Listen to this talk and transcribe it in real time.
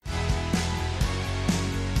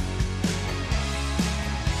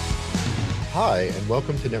Hi, and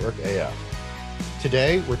welcome to Network AF.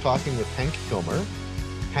 Today, we're talking with Hank Kilmer.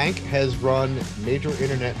 Hank has run major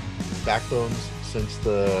internet backbones since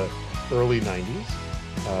the early 90s.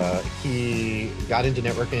 He got into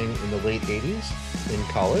networking in the late 80s in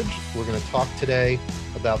college. We're going to talk today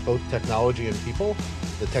about both technology and people.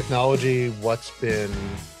 The technology, what's been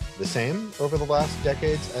the same over the last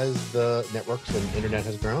decades as the networks and internet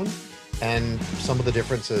has grown, and some of the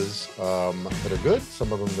differences that are good,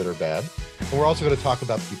 some of them that are bad. And we're also going to talk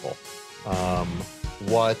about people,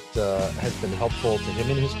 what has been helpful to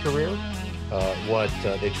him in his career, what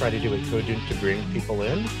they try to do at Cogent to bring people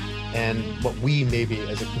in, and what we maybe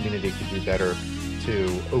as a community could do better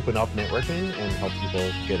to open up networking and help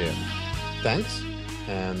people get in. Thanks,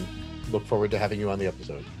 and look forward to having you on the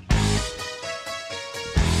episode.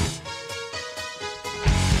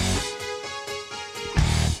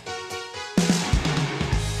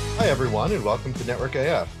 Hi, everyone, and welcome to Network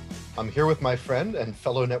AF. I'm here with my friend and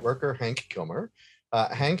fellow networker, Hank Kilmer.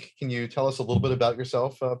 Hank, can you tell us a little bit about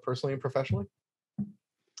yourself personally and professionally?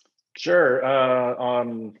 Sure.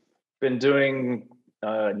 Been doing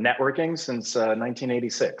networking since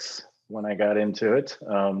 1986 when I got into it.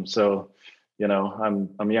 So, you know,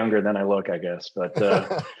 I'm younger than I look, I guess, but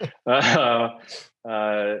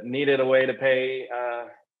needed a way to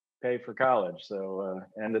pay for college. So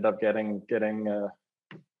ended up getting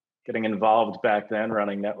involved back then,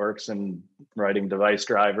 running networks and writing device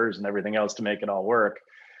drivers and everything else to make it all work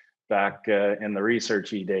back in the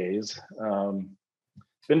researchy days.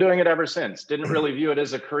 Been doing it ever since. Didn't really view it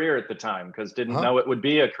as a career at the time because didn't know it would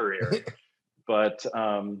be a career. But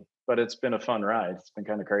it's been a fun ride. It's been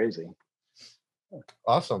kind of crazy.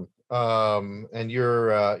 Awesome. And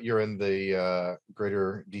you're in the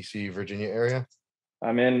greater DC, Virginia area?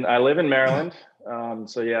 I live in Maryland.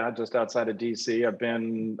 So yeah, just outside of DC. I've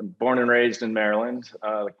been born and raised in Maryland.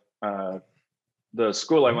 The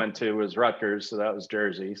school I went to was Rutgers, so that was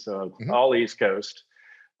Jersey. So all East Coast.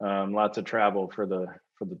 Lots of travel for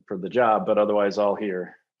the job, but otherwise all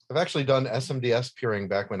here. I've actually done SMDS peering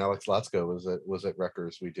back when Alex Latsko was at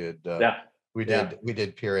Rutgers. We did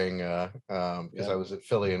peering because I was at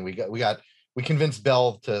Philly, and we convinced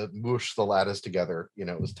Bell to moosh the lattice together. You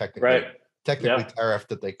know, it was technically tariffed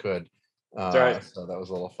that they could. So that was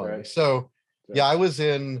a little funny. Right. So yeah, I was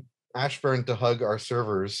in Ashburn to hug our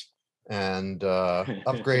servers and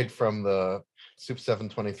upgrade from the Soup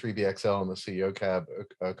 723 BXL and the CEO cab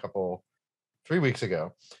a 3 weeks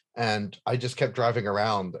ago. And I just kept driving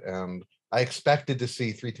around, and I expected to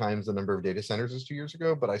see 3 times the number of data centers as 2 years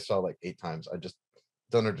ago, but I saw like 8 times. I just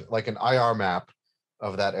done like an IR map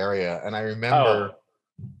of that area. And I remember.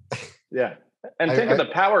 Yeah. And think of the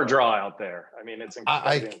power draw out there. I mean, it's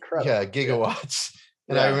incredible. Yeah, gigawatts.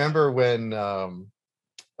 And I remember when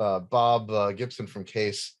Bob Gibson from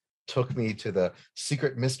Case took me to the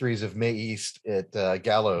secret mysteries of May East at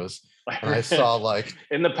Gallows. And I saw like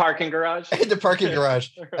in the parking garage. In the parking garage.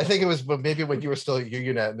 I think it was maybe when you were still at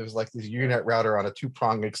UUNet, and there was like this UUNet router on a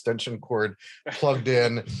 2-prong extension cord plugged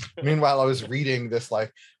in. Meanwhile, I was reading this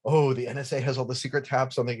like, oh, the NSA has all the secret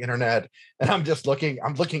taps on the internet, and I'm looking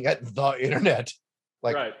at the internet.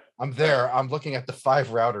 Like I'm there, I'm looking at the 5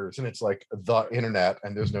 routers, and it's like the internet,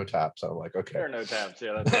 and there's no taps. I'm like, okay. There are no taps.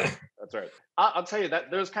 Yeah, that's right. That's right. I'll tell you that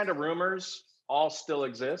those kind of rumors all still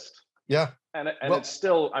exist. Yeah. And it's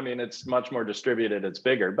still, I mean, it's much more distributed, it's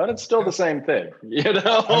bigger, but it's still the same thing, you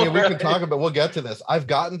know? I mean, we can talk about, we'll get to this. I've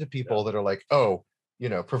gotten to people that are like, oh, you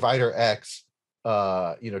know, provider X,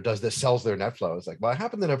 does this, sells their net flow. It's like, well, I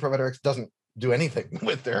happen to know provider X doesn't do anything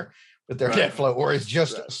with their net flow, or is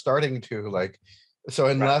just starting to like, so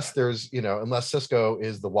unless there's, unless Cisco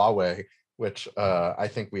is the Huawei, which I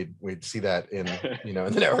think we'd see that in, in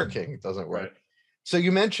the networking, it doesn't work. Right. So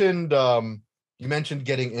you mentioned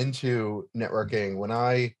getting into networking. When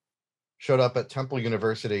I showed up at Temple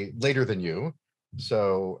University later than you,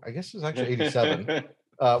 so I guess it was actually 87.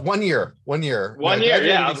 1 year. 1 year.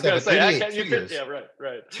 Yeah, I was going to say,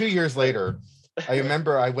 right. 2 years later, I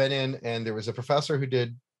remember I went in, and there was a professor who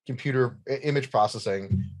did computer image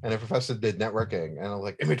processing, and a professor did networking, and I was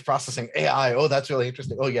like, image processing, AI, oh, that's really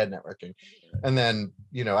interesting. Oh yeah, networking. And then,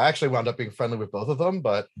 I actually wound up being friendly with both of them,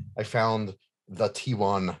 but I found the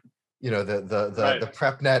T1, the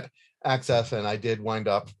PrepNet access, and I did wind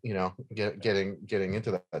up, getting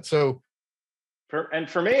into that. So for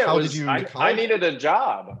me, it was I needed a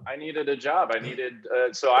job.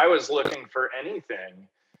 So I was looking for anything,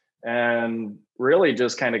 and really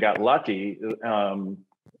just kind of got lucky.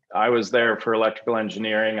 I was there for electrical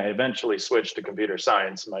engineering. I eventually switched to computer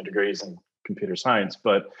science. My degree's in computer science,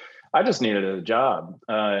 but I just needed a job,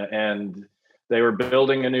 and they were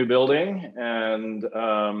building a new building, and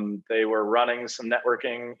they were running some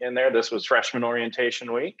networking in there. This was freshman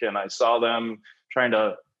orientation week, and I saw them trying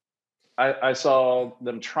to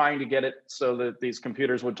get it so that these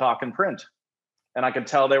computers would talk and print, and I could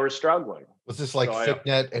tell they were struggling. Was this like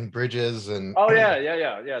ThickNet and Bridges and? Oh yeah.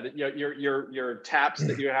 Your taps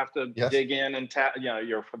that you have to yes. dig in and tap,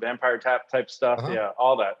 your vampire tap type stuff. Yeah,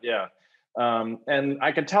 all that. Yeah. And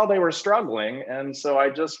I could tell they were struggling, and so I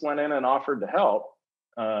just went in and offered to help.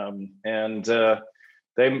 And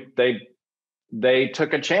they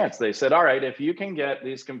took a chance. They said, "All right, if you can get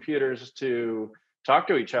these computers to talk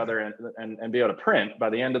to each other and be able to print by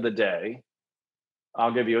the end of the day,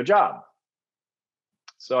 I'll give you a job."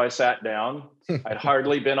 So I sat down. I'd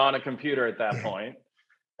hardly been on a computer at that point,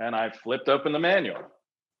 and I flipped open the manual,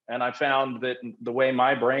 and I found that the way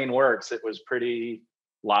my brain works, it was pretty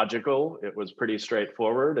logical. It was pretty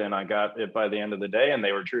straightforward, and I got it by the end of the day, and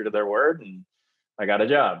they were true to their word, and I got a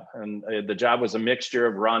job. And the job was a mixture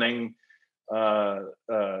of running their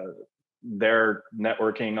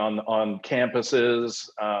networking on campuses,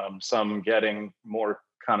 some getting more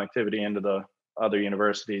connectivity into the other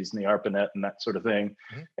universities and the ARPANET and that sort of thing,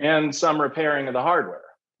 and some repairing of the hardware.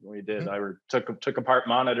 We did. I took apart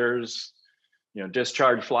monitors,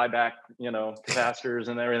 discharge flyback, capacitors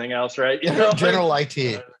and everything else, right? General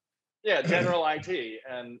IT. Yeah, general IT,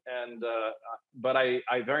 but I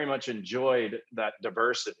very much enjoyed that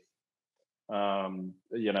diversity.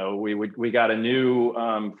 We got a new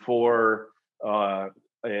for a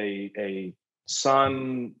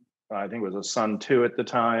Sun, I think it was a Sun 2 at the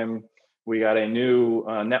time. We got a new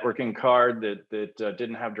networking card that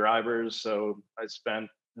didn't have drivers, so I spent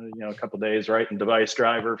a couple of days writing device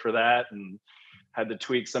driver for that, and had to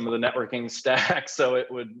tweak some of the networking stack so it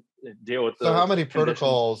would deal with the So how many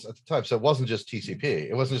protocols at the time? So it wasn't just TCP,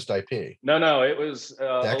 it wasn't just IP. No, it was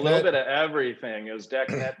a little bit of everything. It was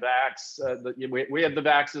DECnet, VAX. We had the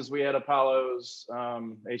VAXs, we had Apollo's,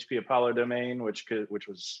 HP Apollo domain, which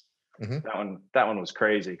was that one was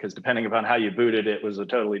crazy, because depending upon how you booted it was a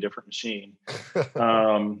totally different machine.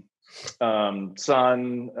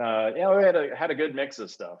 Sun, we had a good mix of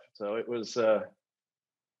stuff. So it was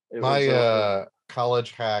my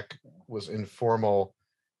college hack was informal.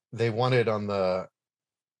 They wanted on the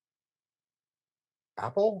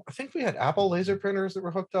Apple, I think we had Apple laser printers that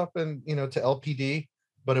were hooked up and to LPD,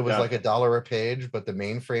 but it was like $1 a page, but the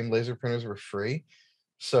mainframe laser printers were free.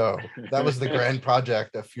 So that was the grand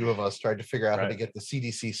project. A few of us tried to figure out how to get the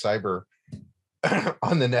CDC cyber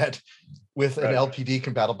on the net with an LPD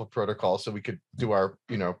compatible protocol, so we could do our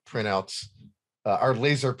printouts, our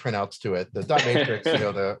laser printouts to it. The dot matrix,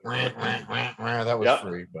 that was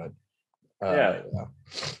free, but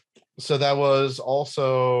So that was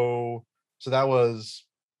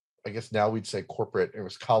I guess now we'd say corporate. It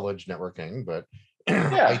was college networking, but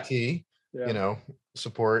IT,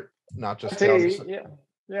 support, not just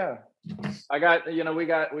I got, we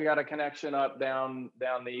got a connection up down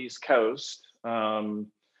the East Coast. I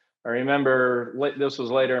remember this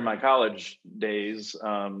was later in my college days.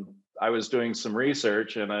 I was doing some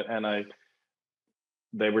research, and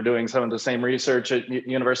they were doing some of the same research at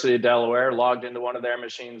University of Delaware. Logged into one of their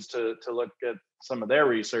machines to look at some of their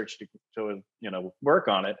research to work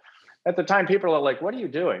on it. At the time, people are like, "What are you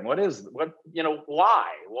doing? Why?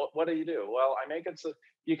 What do you do?" Well, I make it so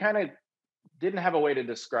you kind of didn't have a way to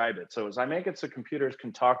describe it. So I make it so computers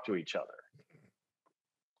can talk to each other.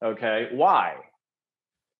 Okay, why?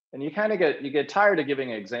 And you kind of get tired of giving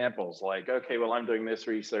examples like, okay, well, I'm doing this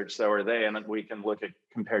research, so are they, and we can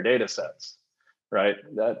compare data sets, right?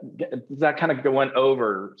 That kind of went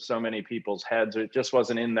over so many people's heads. It just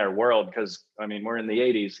wasn't in their world, because we're in the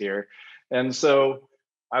 80s here. And so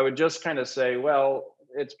I would just kind of say, well,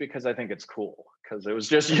 it's because I think it's cool, because it was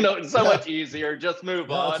just, it's so much easier. Just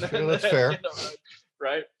move on. That's fair.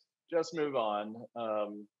 Right? Just move on.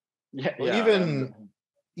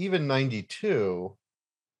 Even 92.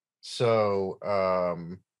 So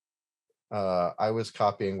I was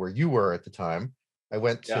copying where you were at the time. I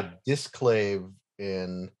went to Disclave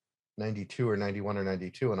in 92 or 91 or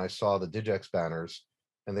 92, and I saw the Digex banners,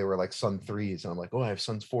 and they were like Sun 3s. And I'm like, oh, I have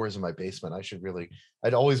Sun 4s in my basement.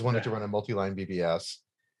 I'd always wanted to run a multi-line BBS.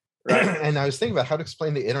 Right. And I was thinking about how to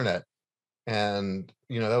explain the internet. And,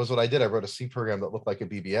 that was what I did. I wrote a C program that looked like a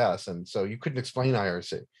BBS. And so you couldn't explain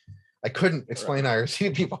IRC. I couldn't explain IRC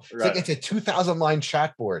to people. It's like, it's a 2,000 line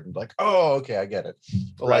chat board. And like, oh, okay, I get it.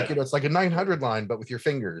 But it's like a 900 line, but with your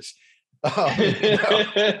fingers. Right.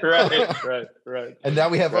 And now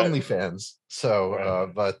we have OnlyFans.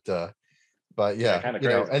 So, but yeah, kind of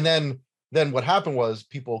crazy. and then what happened was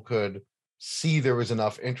people could see there was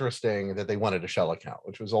enough interesting that they wanted a shell account,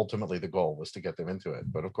 which was ultimately the goal, was to get them into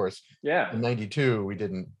it. But of course, Yeah. in 92, we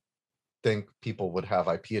didn't think people would have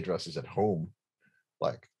IP addresses at home.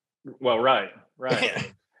 Like, Well, right.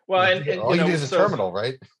 Well, and all you need is a terminal,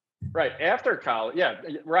 right? Right after college, yeah,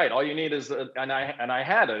 right. All you need is, and I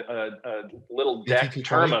had a little deck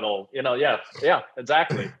terminal, yeah,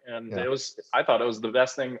 exactly. And I thought it was the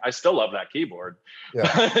best thing. I still love that keyboard. Yeah,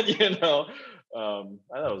 I thought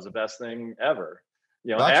it was the best thing ever.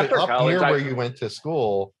 Well, actually, after up college, near where you went to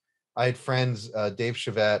school, I had friends. Dave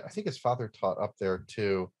Chevette, I think his father taught up there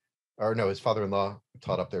too, or no, his father-in-law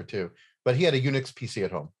taught up there too. But he had a Unix PC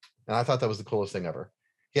at home, and I thought that was the coolest thing ever.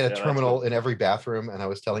 He had a terminal in every bathroom, and I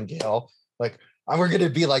was telling Gail, like, we're going to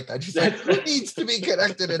be like that. She's like, who needs to be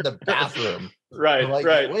connected in the bathroom? Right, like,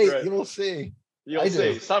 right. Wait, right. you will see. You'll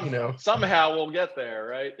see. Somehow we'll get there,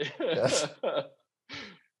 right? Yes.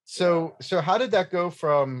 So how did that go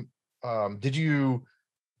from? Did you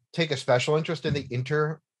take a special interest in the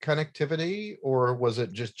interconnectivity, or was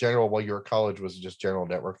it just general? While you were at college, was it just general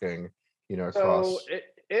networking? Across. So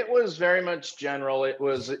it was very much general. It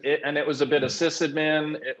was a bit of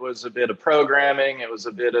sysadmin. It was a bit of programming. It was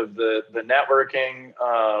a bit of the networking,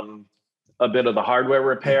 a bit of the hardware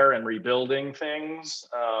repair and rebuilding things.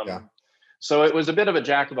 So it was a bit of a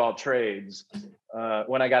jack of all trades.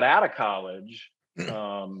 When I got out of college,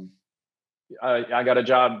 I got a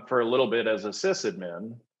job for a little bit as a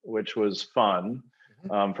sysadmin, which was fun,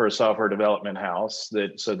 for a software development house.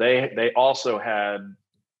 So they also had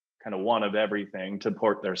kind of one of everything to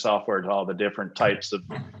port their software to all the different types of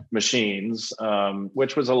machines,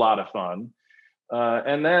 which was a lot of fun.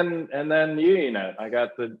 And then UUNet, I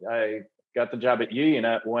got the job at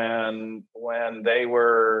UUNet when they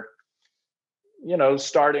were,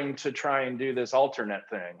 starting to try and do this alternate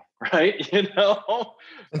thing, right? And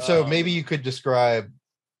so maybe you could describe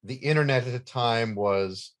the internet at the time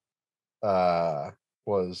was NSFNet.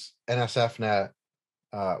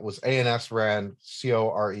 Was ANS ran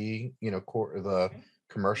CORE, the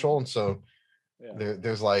commercial, and so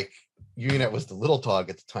there's like UUNet was the little dog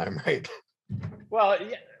at the time, right? Well,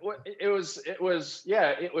 yeah, it was.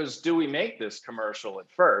 Do we make this commercial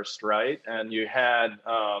at first, right? And you had,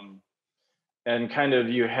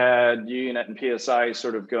 you had UUNet and PSI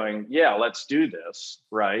sort of going, yeah, let's do this,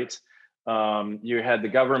 right? You had the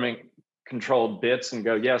government controlled bits and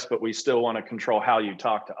go, yes, but we still want to control how you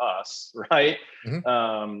talk to us, right?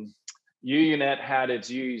 UUNet had its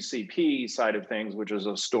UUCP side of things, which was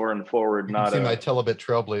a store and forward. You can see my Telebit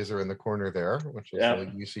Trailblazer in the corner there, which is a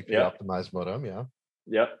UCP optimized modem.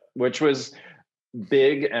 Yep, which was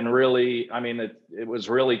big and really, it was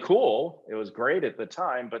really cool. It was great at the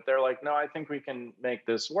time, but they're like, no, I think we can make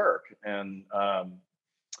this work.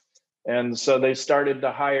 And so they started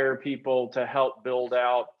to hire people to help build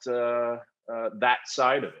out that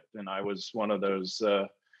side of it. And I was one of those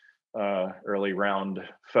early round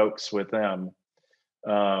folks with them.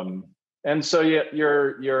 And so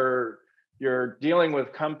you're dealing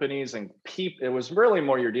with companies and people. It was really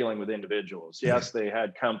more you're dealing with individuals. Yes, they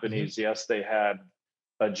had companies. Yes, they had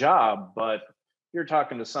a job, but you're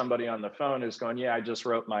talking to somebody on the phone who's going, yeah, I just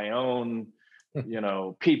wrote my own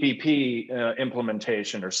PPP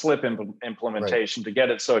implementation or SLIP implementation to get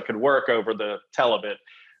it so it could work over the Telebit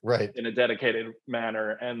in a dedicated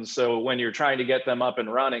manner. And so when you're trying to get them up and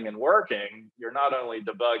running and working, you're not only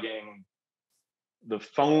debugging the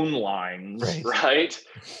phone lines, right?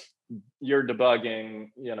 You're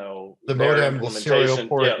debugging, the modem, the serial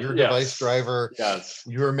port, your device driver,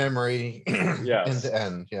 your memory, end to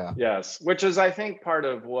end. Yes, which is, I think, part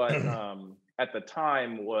of what at the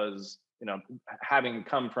time was, having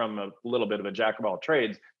come from a little bit of a jack of all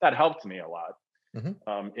trades, that helped me a lot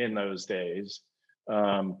in those days.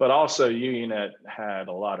 But also UUNet had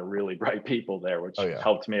a lot of really bright people there, which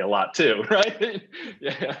helped me a lot too, right?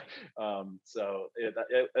 So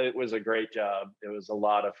it was a great job. It was a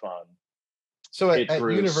lot of fun. So it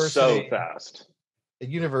grew university, so fast. At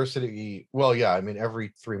university,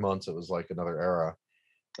 every 3 months it was like another era.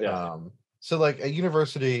 So like at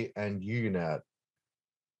university and UUNet,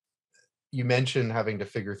 you mentioned having to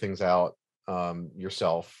figure things out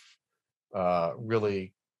yourself.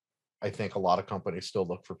 Really, I think a lot of companies still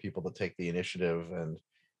look for people to take the initiative and,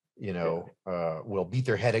 will beat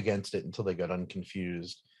their head against it until they get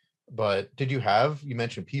unconfused. But you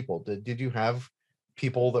mentioned people, did you have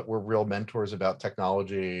people that were real mentors about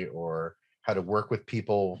technology or how to work with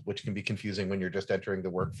people, which can be confusing when you're just entering the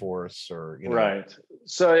workforce or, Right.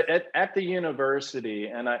 So at the university,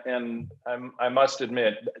 and I must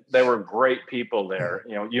admit, there were great people there.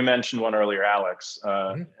 You mentioned one earlier, Alex,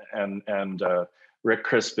 and Rick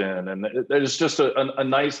Crispin, and there's just a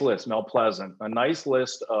nice list, Mel Pleasant, a nice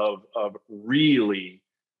list of really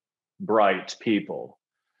bright people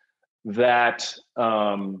that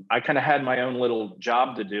I kind of had my own little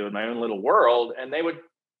job to do in my own little world, and they would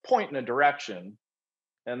point in a direction,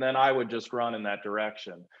 and then I would just run in that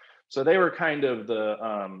direction. So they were kind of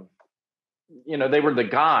the, they were the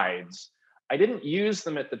guides. I didn't use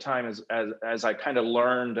them at the time as I kind of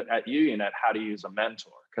learned at UUNet how to use a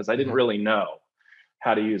mentor, because I didn't really know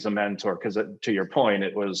how to use a mentor. Because to your point,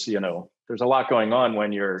 it was, there's a lot going on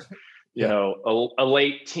when you're, a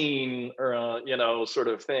late teen or, sort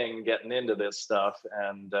of thing, getting into this stuff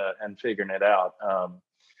and figuring it out.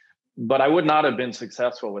 But I would not have been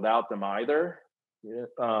successful without them either.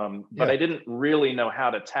 But I didn't really know how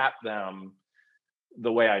to tap them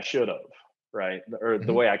the way I should have, right? Or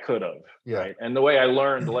the way I could have, right? And the way I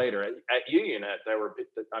learned later at UUNet,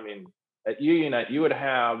 at UUNet, you would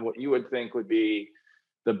have what you would think would be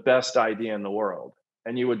the best idea in the world.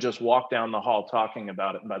 And you would just walk down the hall talking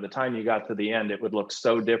about it. And by the time you got to the end, it would look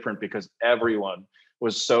so different because everyone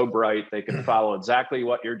was so bright. They could follow exactly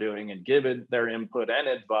what you're doing and give it their input and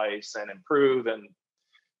advice and improve. And,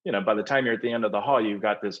 by the time you're at the end of the hall, you've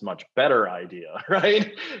got this much better idea,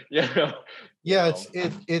 right?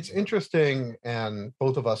 It's interesting. And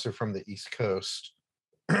both of us are from the East Coast.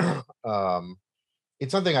 It's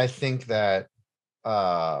something I think that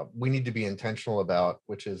we need to be intentional about,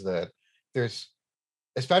 which is that there's,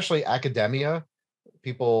 especially academia,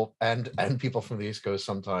 people and people from the East Coast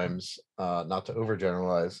sometimes, not to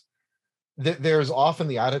overgeneralize, there's often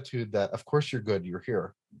the attitude that, of course you're good, you're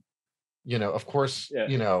here. Of course,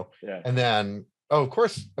 and then, of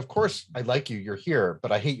course, I like you, you're here,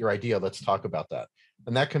 but I hate your idea. Let's talk about that.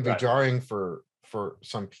 And that can be jarring for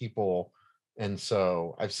some people. And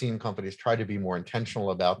so I've seen companies try to be more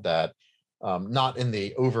intentional about that, not in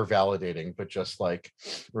the over validating, but just like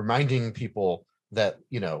reminding people that,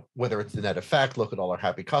 whether it's the net effect, look at all our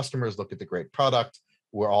happy customers, look at the great product.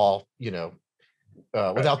 We're all,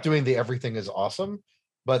 without doing the everything is awesome,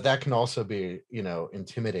 but that can also be,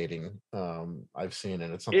 intimidating. I've seen,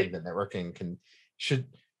 and it's something that networking should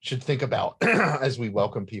think about as we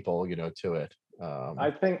welcome people, to it.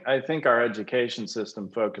 I think our education system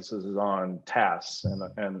focuses on tasks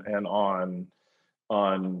and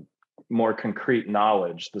on more concrete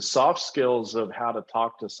knowledge, the soft skills of how to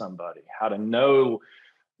talk to somebody, how to know,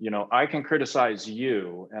 I can criticize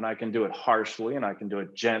you and I can do it harshly and I can do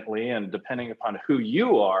it gently. And depending upon who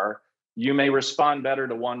you are, you may respond better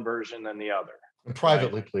to one version than the other. And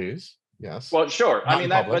privately, please. Yes. Well, sure.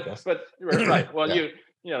 Not public, yes. but right. Well,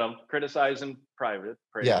 criticize in private,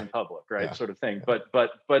 praise in public, right? Yeah. Sort of thing. But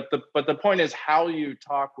the point is how you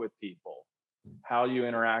talk with people, how you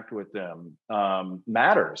interact with them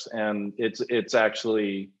matters, and it's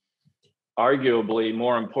actually arguably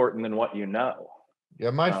more important than what you know. Yeah,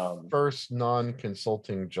 my first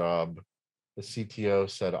non-consulting job, the CTO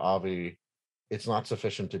said, Avi, it's not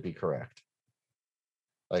sufficient to be correct.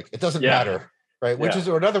 Like, it doesn't matter, right? Which is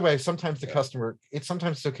another way. Sometimes the customer,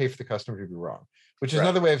 sometimes it's okay for the customer to be wrong, which is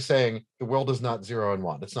another way of saying the world is not 0 and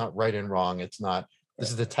 1. It's not right and wrong. It's not, this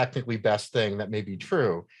is the technically best thing that may be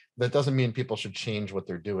true. That doesn't mean people should change what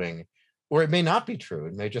they're doing, or it may not be true.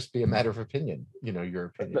 It may just be a matter of opinion, your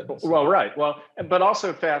opinion. Well, right. Well, but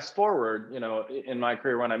also fast forward, in my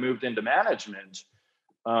career, when I moved into management,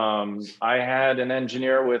 I had an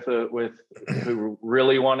engineer who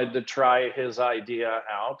really wanted to try his idea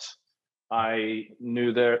out. I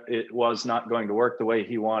knew that it was not going to work the way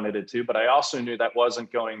he wanted it to, but I also knew that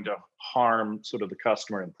wasn't going to harm sort of the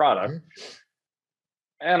customer and product.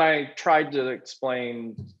 And I tried to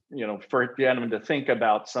explain, for him to think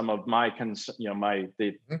about some of my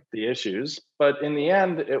the issues. But in the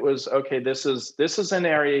end, it was, okay, this is an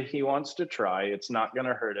area he wants to try. It's not going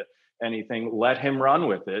to hurt anything. Let him run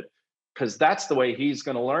with it, because that's the way he's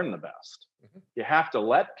going to learn the best. You have to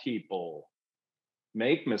let people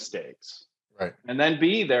make mistakes, right, and then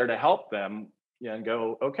be there to help them and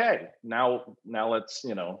go, okay, now let's,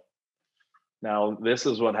 now this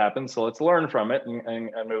is what happened, so let's learn from it and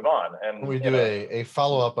move on. And when we do a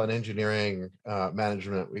follow-up on engineering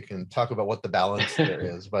management, we can talk about what the balance there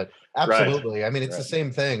is. But absolutely, I mean, it's the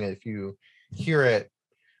same thing. If you hear it,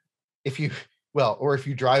 if you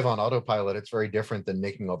drive on autopilot, it's very different than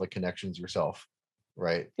making all the connections yourself,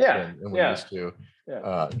 right? And we used to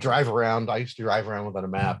drive around. I used to drive around without a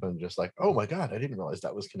map and just like, oh my God, I didn't realize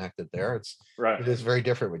that was connected there. It is very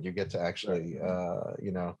different when you get to actually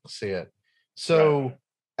see it. So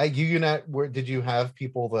at UUNet, where did you have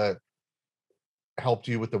people that helped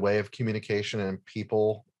you with the way of communication and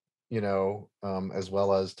people, as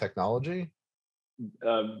well as technology?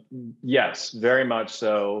 Yes, very much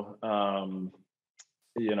so.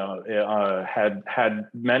 Had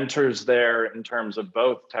mentors there in terms of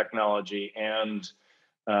both technology and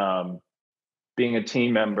um, being a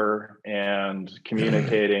team member and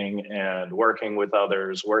communicating and working with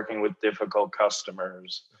others, working with difficult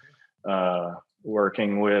customers,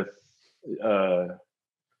 working with uh,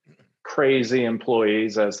 crazy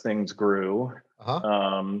employees as things grew.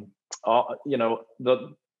 Uh-huh.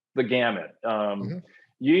 The gamut.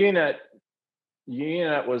 UUNet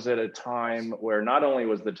UUNet was at a time where not only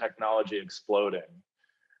was the technology exploding,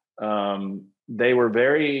 they were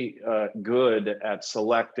very good at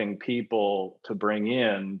selecting people to bring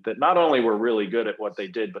in that not only were really good at what they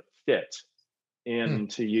did, but fit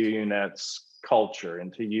into UUNet's culture,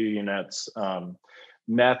 into UUNet's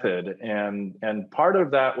method. And part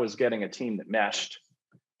of that was getting a team that meshed.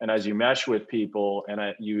 And as you mesh with people,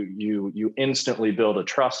 and you instantly build a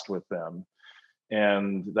trust with them,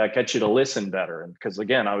 and that gets you to listen better. And because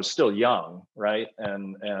again, I was still young, right,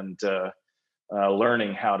 and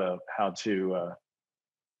learning how to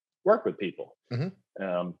work with people.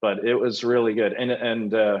 But it was really good,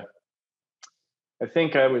 and I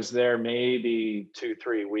think I was there maybe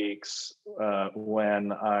 2-3 weeks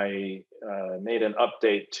when I made an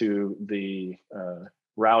update to the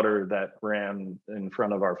router that ran in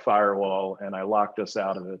front of our firewall, and I locked us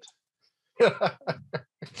out of it.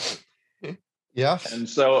 Yes. And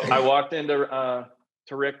so I walked into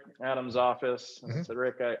to Rick Adams' office and I said,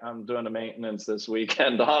 Rick, I'm doing a maintenance this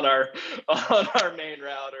weekend on our main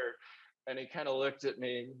router. And he kind of looked at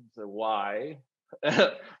me and said, why?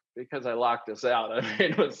 Because I locked us out. I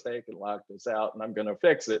made a mistake and locked us out, and I'm going to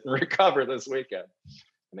fix it and recover this weekend.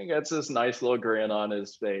 And he gets this nice little grin on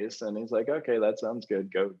his face, and he's like, okay, that sounds good.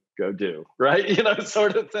 Go do, right?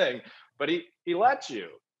 Sort of thing. But he lets you.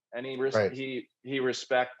 And he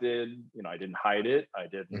respected, I didn't hide it. I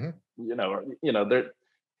didn't,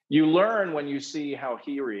 you learn when you see how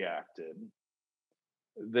he reacted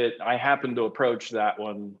that I happened to approach that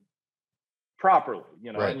one properly,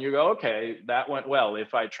 and you go, okay, that went well.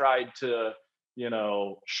 If I tried to,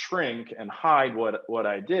 shrink and hide what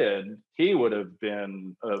I did, he would have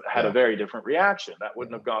been, had a very different reaction. That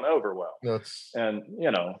wouldn't have gone over well.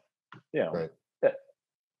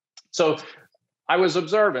 So I was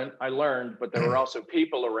observant, I learned, but there were also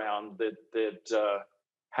people around that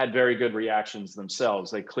had very good reactions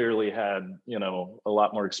themselves. They clearly had, a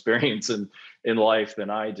lot more experience in life than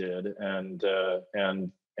I did. And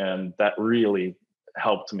that really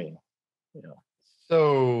helped me,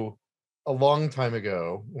 So a long time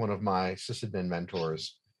ago, one of my sysadmin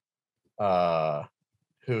mentors,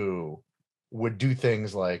 who would do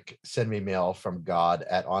things like send me mail from God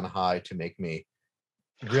at on high to make me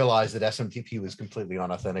realized that SMTP was completely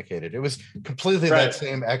unauthenticated. It was completely that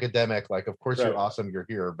same academic, like, of course you're awesome, you're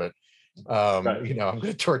here, but I'm going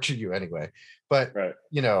to torture you anyway. But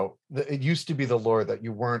it used to be the lore that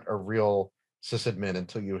you weren't a real sysadmin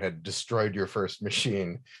until you had destroyed your first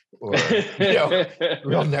machine, or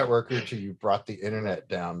real networker till you brought the internet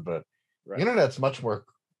down. But the internet's much more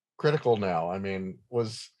critical now. I mean,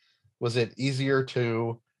 was it easier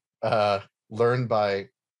to learn by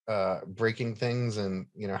breaking things, and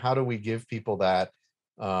how do we give people that,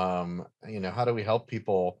 how do we help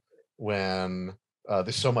people when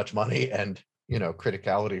there's so much money and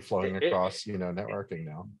criticality flowing across networking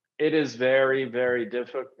now? It is very, very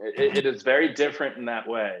difficult. It is very different in that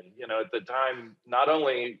way. At the time, not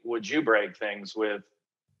only would you break things with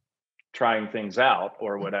trying things out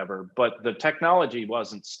or whatever, but the technology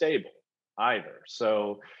wasn't stable either.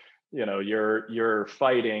 So you're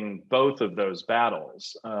fighting both of those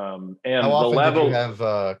battles. And how often did you have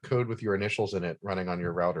code with your initials in it running on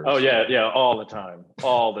your routers? Oh yeah, all the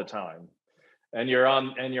time. And you're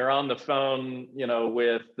on the phone,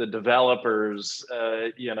 with the developers,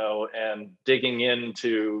 and digging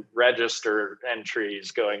into register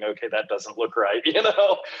entries, going, okay, that doesn't look right,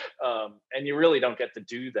 and you really don't get to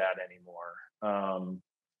do that anymore.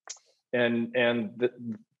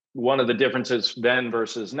 One of the differences then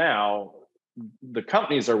versus now, the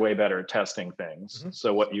companies are way better at testing things.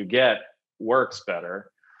 So what you get works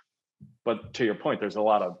better. But to your point, there's a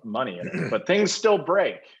lot of money in it. But things still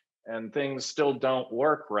break and things still don't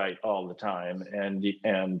work right all the time.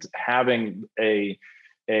 And having a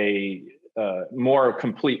more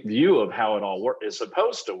complete view of how it all is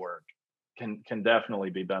supposed to work can definitely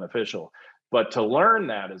be beneficial. But to learn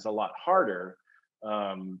that is a lot harder.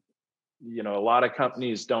 A lot of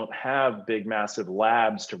companies don't have big, massive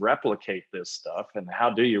labs to replicate this stuff. And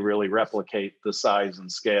how do you really replicate the size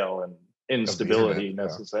and scale and instability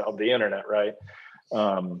of the internet, right?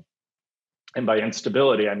 And by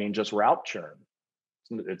instability, I mean just route churn.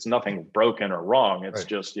 it's nothing broken or wrong. It's Right.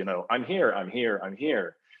 just, I'm here,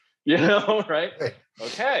 right? Right.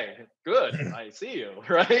 Okay, good. I see you,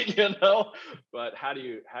 right? But how do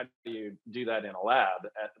you do that in a lab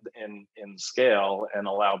in scale and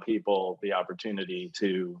allow people the opportunity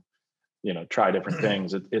to, try different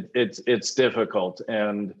things? It's difficult.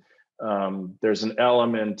 And there's an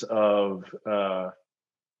element of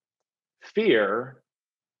fear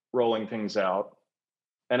rolling things out,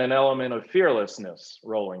 and an element of fearlessness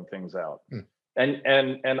rolling things out.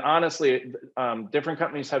 And honestly, different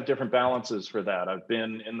companies have different balances for that. I've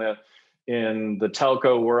been in the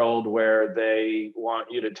telco world where they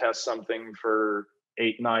want you to test something for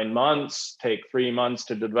 8-9 months, take 3 months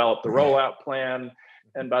to develop the rollout plan,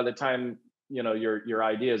 and by the time your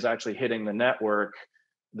idea is actually hitting the network,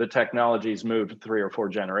 the technology's moved 3 or 4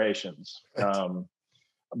 generations.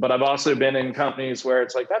 But I've also been in companies where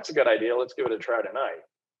it's like, that's a good idea, let's give it a try tonight,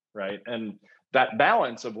 right? And that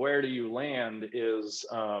balance of where do you land is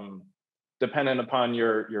dependent upon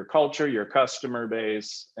your culture, your customer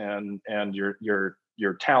base, and your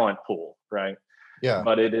talent pool, right? Yeah.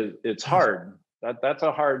 But it's hard. That's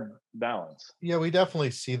a hard balance. Yeah, we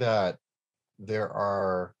definitely see that. There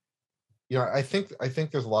are, I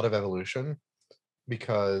think there's a lot of evolution,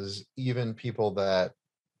 because even people that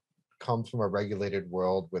come from a regulated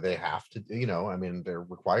world where they have to, they're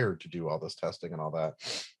required to do all this testing and all that,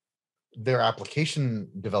 their application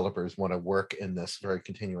developers want to work in this very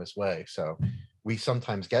continuous way. So we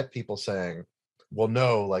sometimes get people saying, well,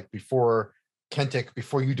 no, like before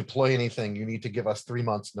you deploy anything, you need to give us 3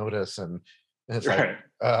 months notice. And it's Right.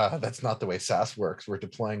 like, that's not the way SaaS works. We're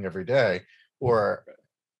deploying every day. Or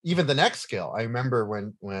even the next scale. I remember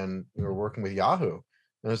when we were working with Yahoo, and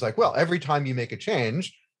it was like, well, every time you make a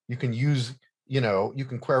change, you can use, you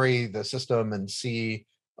can query the system and see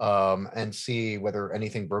whether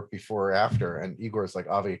anything broke before or after. And Igor's like,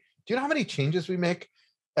 Avi, do you know how many changes we make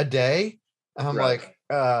a day? And I'm Right.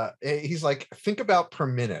 like, he's like, think about per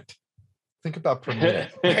minute. Right?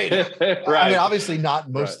 Right. I mean, obviously not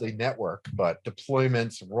mostly network, but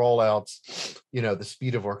deployments, rollouts, the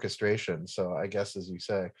speed of orchestration. So I guess, as you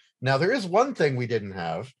say, now there is one thing we didn't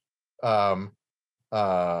have, in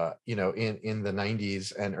the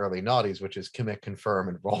 90s and early noughties, which is commit, confirm,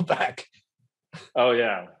 and rollback. Oh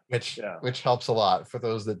yeah. Which helps a lot. For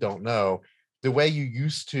those that don't know, the way you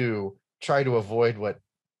used to try to avoid what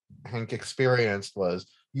Hank experienced was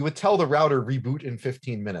you would tell the router reboot in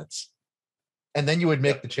 15 minutes, and then you would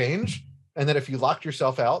make the change. And then if you locked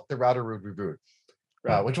yourself out, the router would reboot,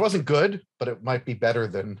 which wasn't good, but it might be better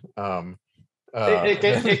than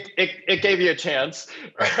it gave you a chance,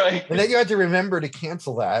 right? And then you had to remember to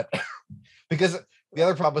cancel that, because the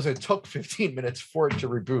other problem is it took 15 minutes for it to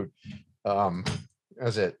reboot,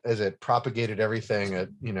 as it propagated everything at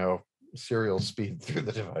serial speed through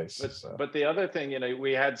the device. But the other thing,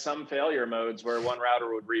 we had some failure modes where one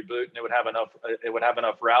router would reboot and it would have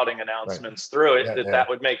enough routing announcements through it that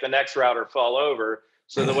would make the next router fall over.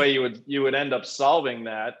 So the way you would end up solving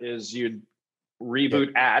that is you'd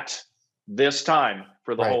reboot at this time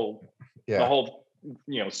for the whole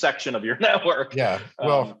section of your network.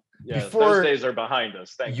 Well, before, those days are behind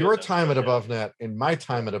us. Thank your goodness. time at AboveNet and my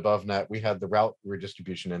time at AboveNet, we had the route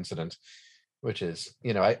redistribution incident, which is,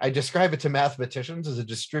 I describe it to mathematicians as a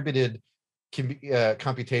distributed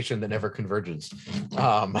computation that never converges,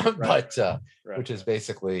 which is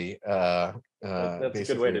basically that's a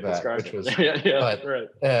good way to describe it.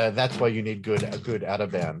 That's why you need good out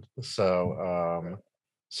of band. So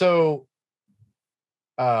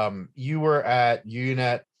you were at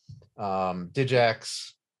UNet,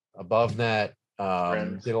 Digex, AboveNet,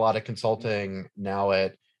 did a lot of consulting. Now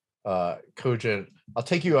at Cogent. I'll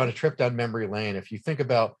take you on a trip down memory lane. If you think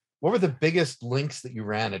about what were the biggest links that you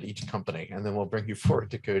ran at each company, and then we'll bring you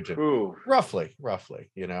forward to Cogent. Ooh. Roughly. Well,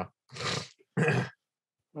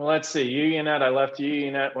 let's see. UUNet. I left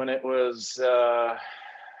UUNet when it was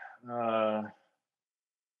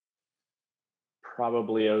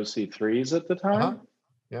probably OC3s at the time.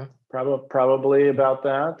 Yeah. Probably about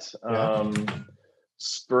that.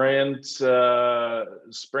 Sprint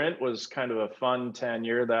was kind of a fun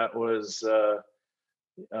tenure. That was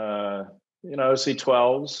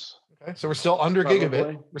OC12s. Okay, so we're still under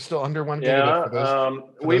gigabit. We're still under 1 gigabit for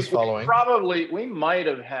those following. We might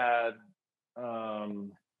have had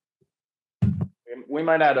we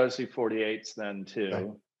might add OC48s then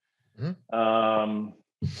too. Okay.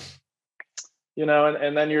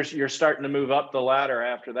 And then you're starting to move up the ladder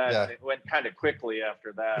after that. Yeah. It went kind of quickly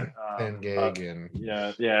after that. 10 gig and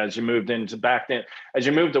as you moved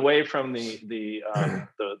away from the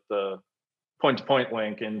point-to-point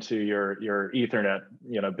link into your Ethernet,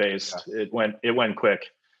 based. Yeah. It went quick.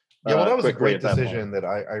 Yeah, well, that was a great decision that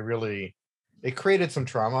I really, it created some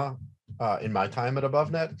trauma in my time at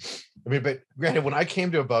AboveNet. I mean, but granted, when I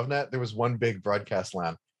came to AboveNet, there was one big broadcast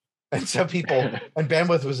LAN. And so people, and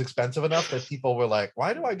bandwidth was expensive enough that people were like,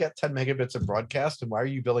 why do I get 10 megabits of broadcast? And why are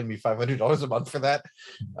you billing me $500 a month for that?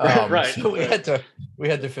 Right. So we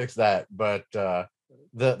had to fix that. But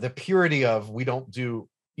the purity of, we don't do,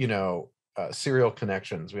 serial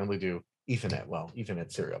connections. We only do Ethernet. Well,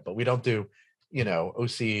 Ethernet serial, but we don't do,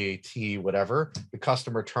 OCAT, whatever. The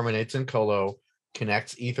customer terminates in colo,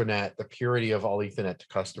 connects Ethernet. The purity of all Ethernet to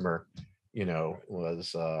customer,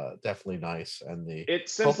 was definitely nice. And it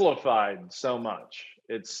simplified so much.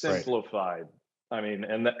 It's simplified. Right. I mean,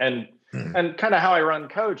 and kind of how I run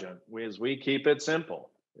Cogent is we keep it simple.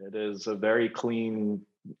 It is a very clean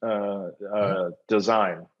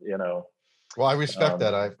design. Well, I respect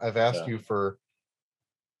that. I've asked you for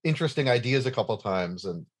interesting ideas a couple of times,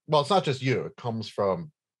 and well, it's not just you. It comes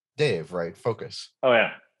from Dave, right? Focus. Oh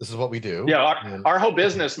yeah. This is what we do. Yeah, our whole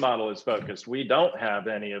business model is focused. We don't have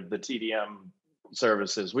any of the TDM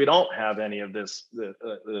services. We don't have any of this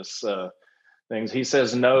things. He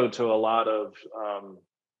says no to a lot of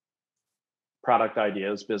product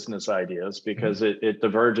ideas, business ideas, because it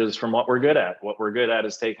diverges from what we're good at. What we're good at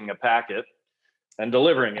is taking a packet and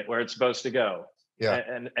delivering it where it's supposed to go. Yeah.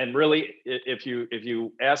 And really, if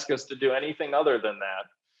you ask us to do anything other than that,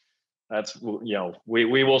 that's,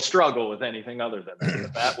 we will struggle with anything other than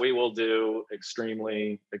that. That we will do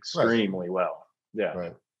extremely well. Yeah.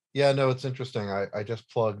 Right. Yeah, no, it's interesting. I just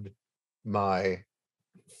plugged my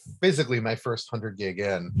first 100 gig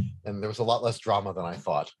in, and there was a lot less drama than I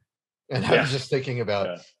thought. And I was just thinking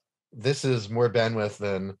about, this is more bandwidth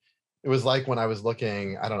than, it was like when I was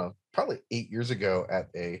looking, I don't know, probably 8 years ago at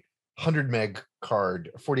a 100 meg card,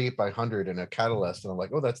 48 by 100 and a Catalyst, and I'm like,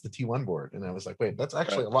 oh, that's the T1 board. And I was like, wait, that's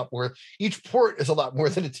actually a lot more. Each port is a lot more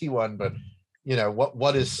than a T1, but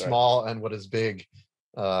what is small and what is big,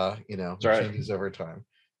 changes over time.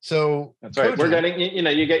 So that's right. We're getting,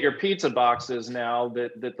 you get your pizza boxes now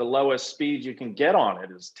that the lowest speed you can get on it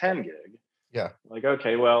is 10 gig. Yeah. Like,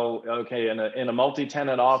 okay, in a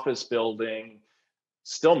multi-tenant office building,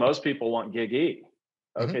 still most people want gig E.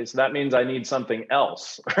 Okay, so that means I need something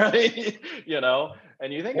else, right?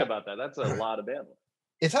 And you think about that, that's a lot of bandwidth.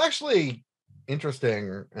 It's actually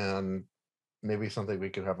interesting, and maybe something we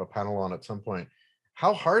could have a panel on at some point,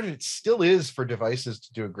 how hard it still is for devices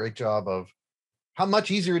to do a great job of, how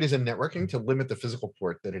much easier it is in networking to limit the physical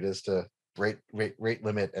port than it is to rate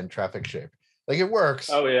limit and traffic shape. Like, it works.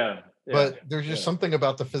 Oh yeah. But there's just something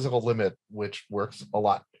about the physical limit which works a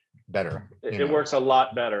lot better. It works a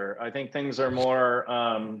lot better. I think things are more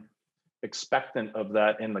expectant of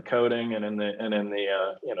that in the coding and in the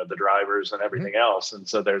the drivers and everything else. And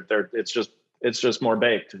so it's just more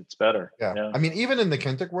baked. It's better. Yeah. I mean, even in the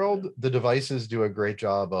Kintic world, the devices do a great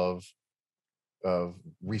job of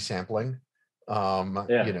resampling.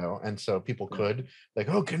 And so people could like,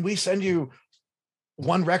 oh, can we send you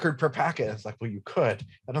one record per packet? It's like, well, you could.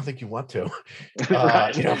 I don't think you want to.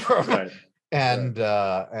 Right. And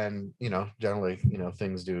generally,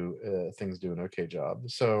 things do an okay job.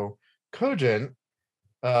 So Cogent,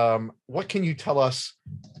 what can you tell us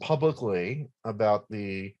publicly about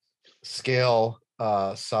the scale,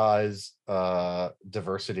 size,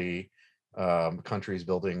 diversity, countries,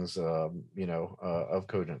 buildings, of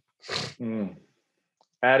Cogent?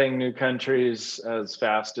 Adding new countries as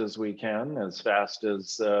fast as we can, as fast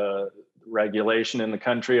as regulation in the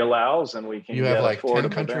country allows, and we can. You have like 10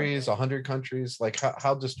 countries, 100 countries. Like,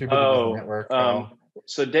 how distributed is the network?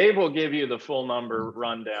 So Dave will give you the full number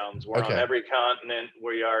rundowns. We're on every continent.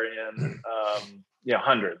 We are in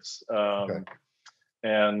hundreds.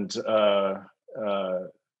 And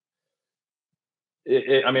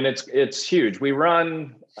it's huge. We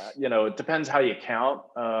run. It depends how you count.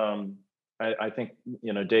 I think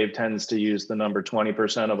Dave tends to use the number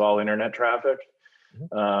 20% of all internet traffic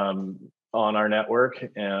on our network,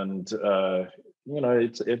 and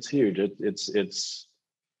it's huge. It's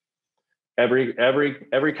every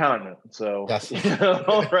continent. So yes.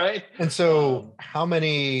 Right. And so, how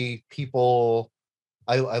many people?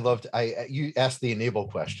 You asked the enable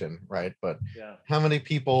question, right? But how many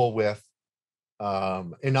people with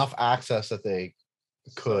enough access that they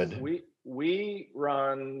could? So we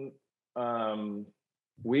run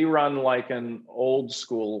like an old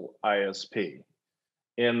school ISP,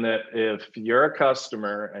 in that if you're a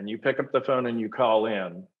customer and you pick up the phone and you call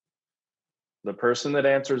in, the person that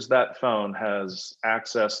answers that phone has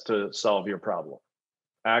access to solve your problem,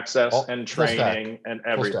 and training and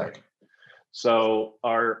everything. So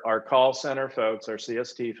our call center folks, our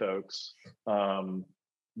CST folks,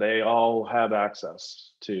 they all have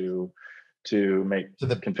access to make To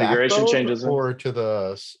the configuration backbone changes or to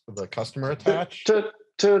the customer attached? to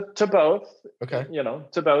both. Okay.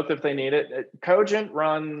 To both if they need it. Cogent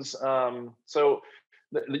runs. So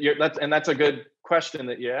that's a good question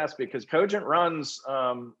that you asked, because Cogent runs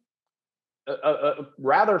a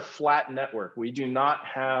rather flat network. We do not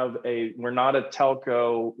have we're not a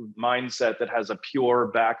telco mindset that has a pure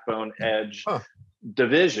backbone edge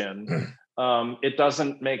division. It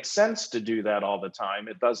doesn't make sense to do that all the time.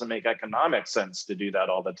 It doesn't make economic sense to do that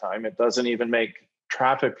all the time. It doesn't even make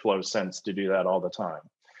traffic flow sense to do that all the time.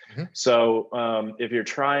 Mm-hmm. So if you're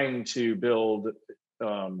trying to build,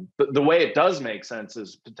 the way it does make sense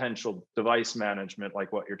is potential device management,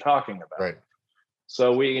 like what you're talking about. Right.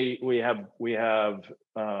 So we have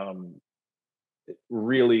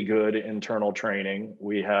really good internal training.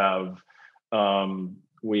 We have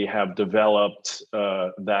developed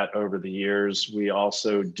that over the years. We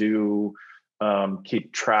also do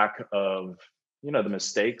keep track of the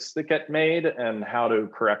mistakes that get made and how to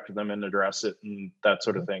correct them and address it and that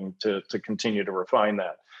sort of thing to continue to refine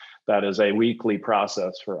that. That is a weekly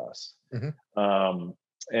process for us. Mm-hmm.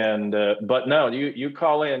 But no, you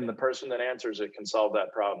call in, the person that answers it can solve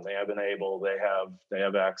that problem. They have they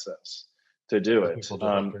have access to do it.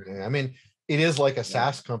 I mean, it is like a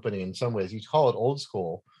SaaS company in some ways. You call it old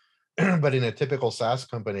school, but in a typical SaaS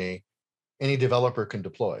company, any developer can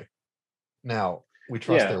deploy. Now, we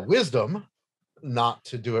trust their wisdom not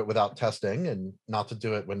to do it without testing and not to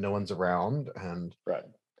do it when no one's around. And right.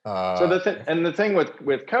 So the thing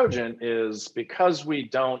with Cogent is, because we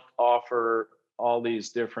don't offer all these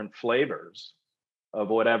different flavors of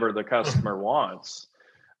whatever the customer wants,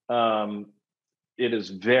 it is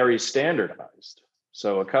very standardized.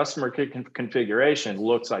 So a customer configuration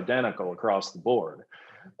looks identical across the board.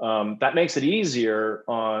 That makes it easier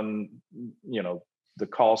on the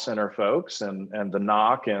call center folks and the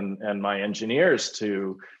NOC and my engineers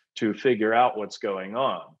to figure out what's going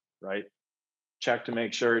on, right? Check to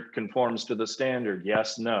make sure it conforms to the standard.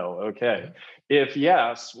 Yes, no, okay. If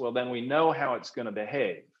yes, well, then we know how it's going to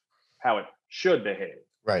behave, how it should behave.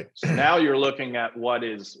 Right. So now you're looking at what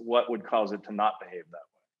would cause it to not behave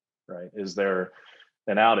that way, right? Is there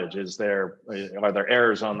an outage? Are there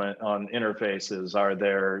errors on interfaces? Are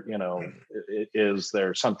there, is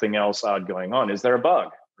there something else odd going on? Is there a bug,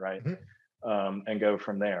 right? Mm-hmm. And go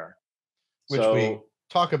from there. Which we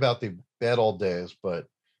talk about the bad old days, but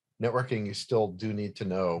networking, you still do need to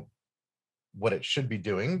know what it should be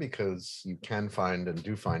doing, because you can find and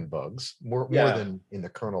do find bugs more than in the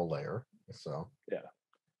kernel layer. So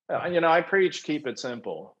I preach keep it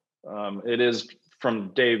simple. It is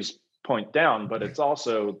from Dave's point down, but it's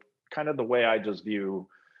also kind of the way I just view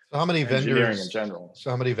engineering in general.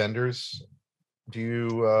 So how many vendors do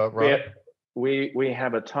you run? We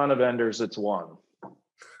have a ton of vendors. It's one.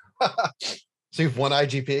 So you have one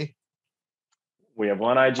IGP? We have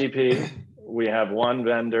one IGP. We have one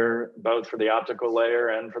vendor, both for the optical layer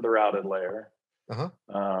and for the routed layer. So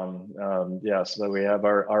we have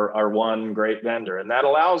our one great vendor, and that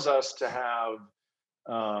allows us to have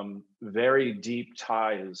very deep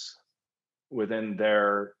ties within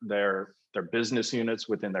their business units,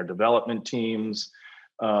 within their development teams.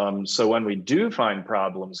 So when we do find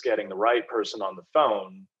problems, getting the right person on the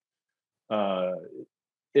phone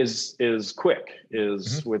is quick,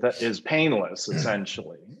 is painless,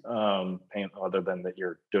 essentially. Other than that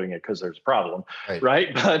you're doing it because there's a problem,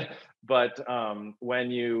 right? But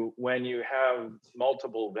when you have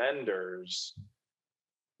multiple vendors,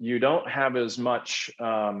 you don't have as much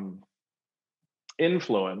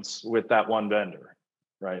influence with that one vendor,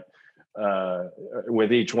 right?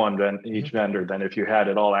 With each vendor than if you had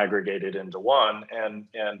it all aggregated into one,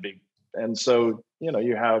 and so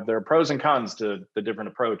there are pros and cons to the different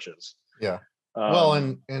approaches. Well,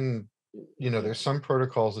 and there's some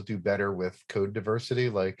protocols that do better with code diversity,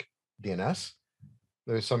 like DNS.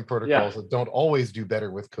 There's some protocols that don't always do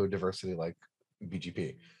better with code diversity, like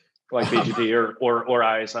BGP. Like BGP or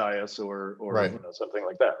ISIS or something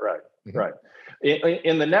like that, right? Mm-hmm. Right.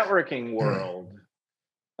 In the networking world,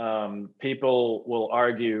 people will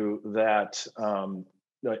argue that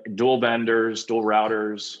dual vendors, dual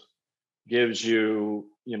routers gives you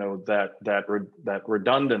that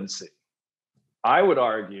redundancy. I would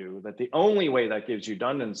argue that the only way that gives you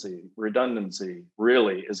redundancy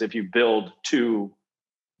really is if you build two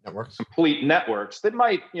complete networks that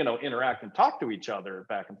might interact and talk to each other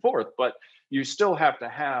back and forth, but you still have to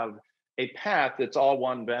have a path that's all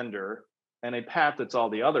one vendor and a path that's all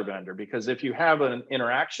the other vendor. Because if you have an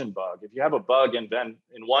interaction bug, if you have a bug in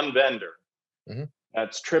one vendor Mhm.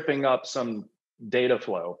 that's tripping up some data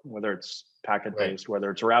flow, whether it's packet Right. based,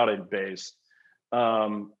 whether it's routed based,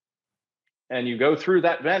 um, and you go through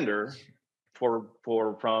that vendor for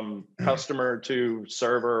from customer to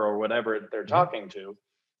server or whatever they're Mhm. talking to,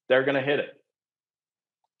 they're going to hit it.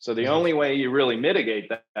 So the Yeah. only way you really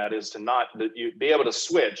mitigate that is to not that you be able to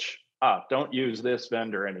switch. Don't use this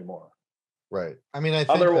vendor anymore. Right. I mean, I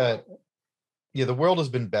think Other, that the world has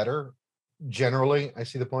been better generally. I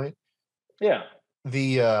see the point. yeah,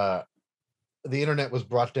 The internet was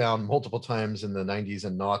brought down multiple times in the 90s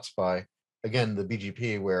and noughts by, again, the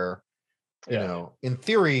BGP, where yeah. in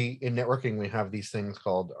theory, in networking, we have these things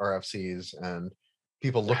called RFCs, and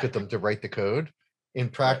people look at them to write the code. In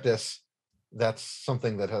Right. practice, that's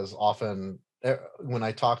something that has often, when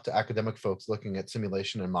I talk to academic folks looking at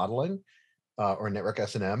simulation and modeling, or network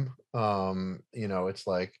S&M, it's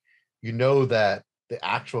like, that the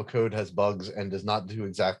actual code has bugs and does not do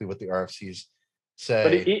exactly what the RFCs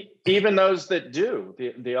But say. even those that do,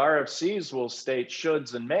 the RFCs will state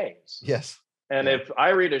shoulds and mays. Yes. And Yeah. if I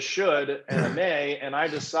read a should and a may, and I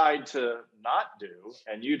decide to not do,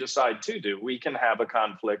 and you decide to do, we can have a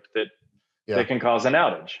conflict that can cause an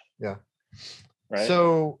outage. Yeah. Right.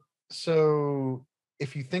 So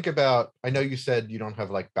if you think about, I know you said you don't have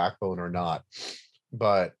like backbone or not,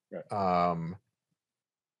 but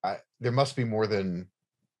Right. there must be more than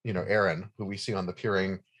Aaron, who we see on the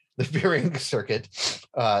peering circuit,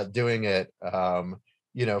 doing it.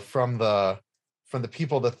 From the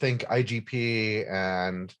people that think IGP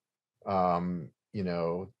and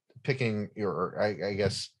picking I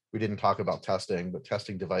guess we didn't talk about testing, but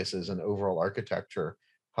testing devices and overall architecture.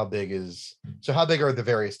 How big are the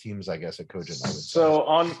various teams, I guess, at Cogent? I would say. So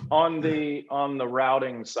on the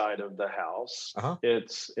routing side of the house,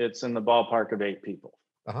 it's in the ballpark of 8 people.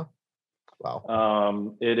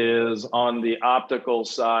 Wow. It is on the optical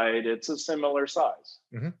side, it's a similar size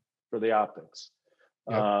for the optics.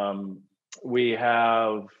 Yep. We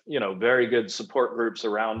have very good support groups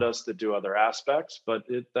around us that do other aspects, but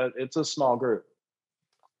it's a small group.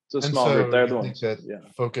 It's a small group. They're the ones.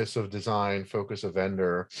 Focus of design, focus of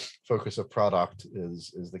vendor, focus of product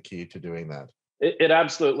is the key to doing that. It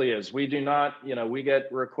absolutely is. We do not, we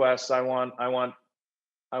get requests. I want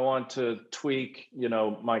to tweak,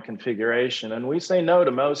 my configuration, and we say no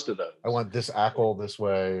to most of those. I want this ACL this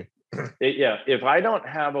way. If I don't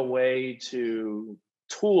have a way to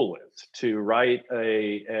tool it, to write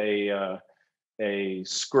a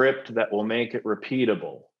script that will make it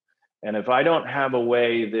repeatable, and if I don't have a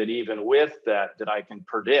way that even with that I can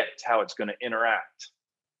predict how it's going to interact,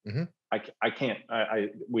 I can't.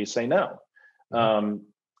 We say no.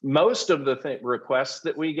 Most of the requests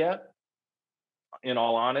that we get, in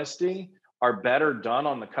all honesty, are better done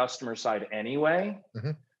on the customer side anyway.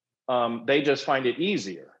 They just find it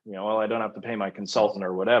easier. I don't have to pay my consultant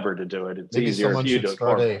or whatever to do it. It's Maybe easier someone if you should do it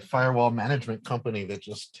start for a me. firewall management company that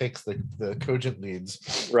just takes the Cogent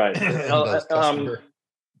leads. Right. And does customer.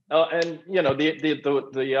 And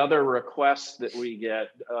the other requests that we get,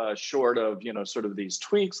 short of sort of these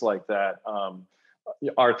tweaks like that,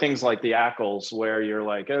 are things like the ACLs, where you're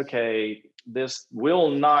like, okay, this will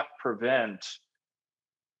not prevent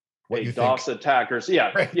what a DOS attackers.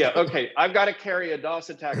 Okay, I've got to carry a DOS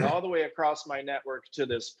attack all the way across my network to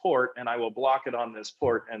this port, and I will block it on this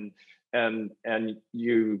port, and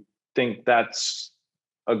you think that's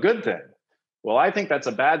a good thing. Well, I think that's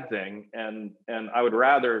a bad thing, and I would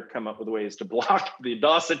rather come up with ways to block the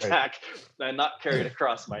DOS attack and not carry it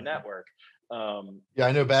across my network. I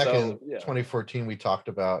know back in 2014 we talked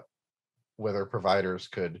about whether providers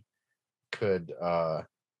could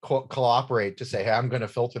cooperate to say, hey, I'm going to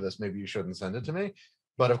filter this, maybe you shouldn't send it to me.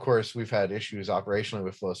 But of course, we've had issues operationally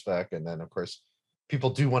with FlowSpec, and then of course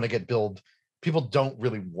people do want to get billed. People don't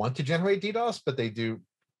really want to generate DDoS, but they do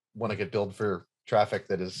want to get billed for traffic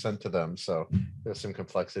that is sent to them. So there's some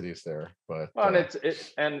complexities there. But and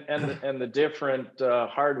the different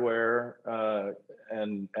hardware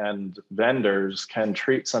and vendors can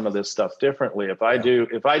treat some of this stuff differently. If I do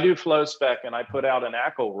FlowSpec and I put out an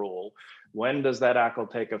ACL rule, when does that ACL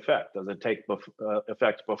take effect? Does it take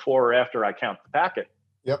effect before or after I count the packet?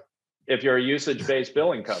 Yep. If you're a usage-based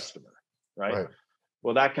billing customer, right?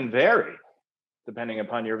 Well, that can vary depending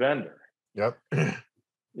upon your vendor. Yep.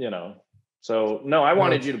 So no, I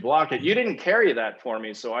wanted you to block it. You didn't carry that for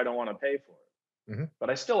me, so I don't want to pay for it. But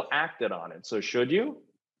I still acted on it. So should you?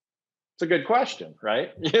 It's a good question,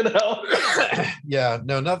 right?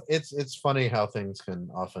 It's funny how things can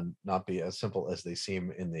often not be as simple as they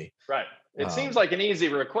seem in the right. It seems like an easy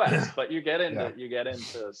request, but you get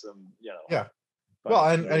into some, Well,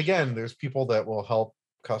 and again, there's people that will help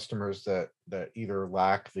customers that either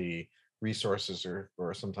lack the resources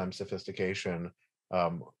or sometimes sophistication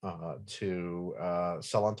to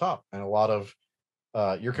sell on top. And a lot of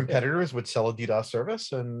your competitors would sell a DDoS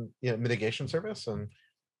service and mitigation service, and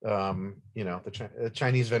the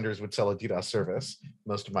Chinese vendors would sell a DDoS service.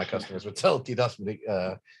 Most of my customers would sell a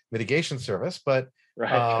DDoS mitigation service, but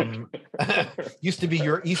used to be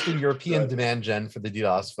your Eastern European demand gen for the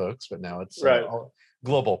DDoS folks, but now it's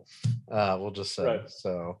global. We'll just say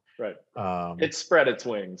so. It's spread its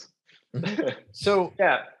wings. So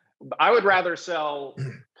yeah, I would rather sell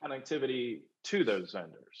connectivity to those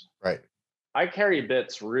vendors. Right. I carry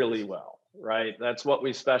bits really well. Right. That's what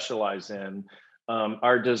we specialize in.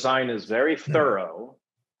 Our design is very thorough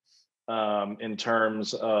in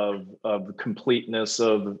terms of completeness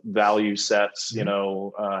of value sets.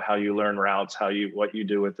 How you learn routes, what you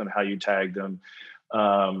do with them, how you tag them.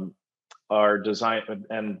 Our design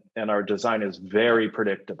and our design is very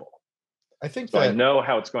predictable. I think so I know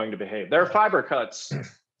how it's going to behave. There are fiber cuts,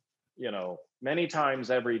 many times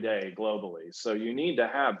every day globally. So you need to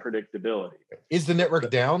have predictability. Is the network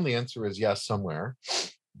down? The answer is yes, somewhere.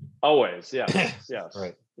 Always, yes, yes,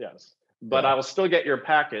 right, yes. But I will still get your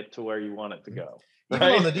packet to where you want it to go.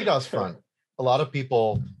 Even on the DDoS front, a lot of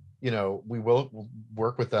people, we will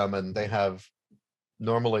work with them, and they have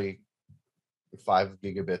normally 5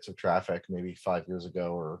 gigabits of traffic, maybe 5 years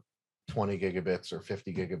ago, or 20 gigabits or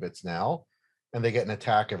 50 gigabits now, and they get an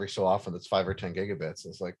attack every so often that's 5 or 10 gigabits.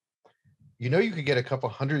 It's like, you could get a couple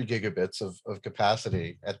hundred gigabits of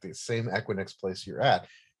capacity at the same Equinix place you're at.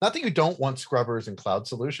 Not that you don't want scrubbers and cloud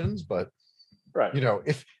solutions, but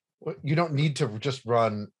if you don't need to just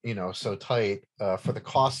run so tight for the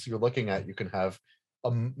costs you're looking at, you can have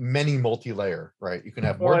many multi-layer, right? You can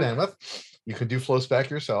have more bandwidth, you can do flow spec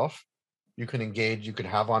yourself, you can engage, you can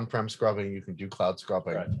have on-prem scrubbing, you can do cloud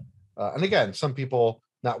scrubbing. And again, some people,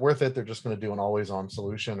 not worth it, they're just going to do an always-on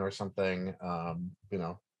solution or something,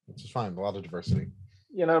 which is fine. A lot of diversity.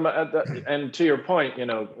 And to your point,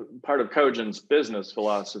 part of Cogent's business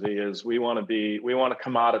philosophy is we want to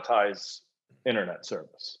commoditize internet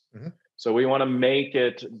service. So we want to make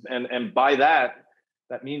it, and by that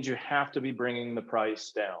means you have to be bringing the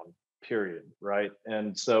price down, period, right?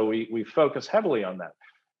 And so we focus heavily on that.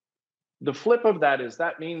 The flip of that is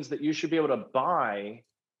that means that you should be able to buy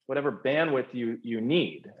whatever bandwidth you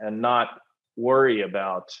need and not worry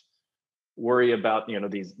about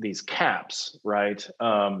these caps, right?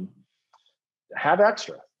 Have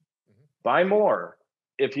extra, buy more.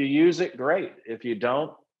 If you use it, great. If you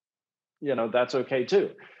don't, that's okay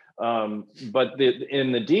too. But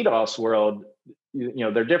in the DDoS world,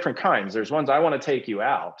 there are different kinds. There's ones I want to take you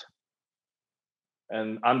out,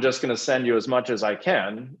 and I'm just going to send you as much as I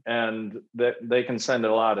can, and they can send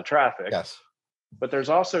a lot of traffic. Yes. But there's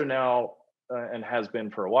also now, and has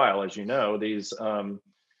been for a while, as you know, these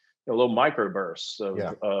little microbursts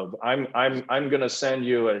of I'm going to send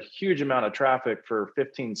you a huge amount of traffic for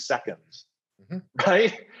 15 seconds,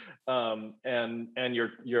 right? And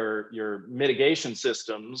your mitigation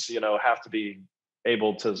systems, have to be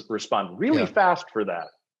able to respond really fast for that,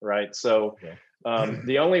 right? So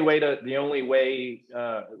the only way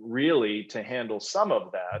really to handle some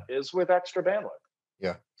of that is with extra bandwidth.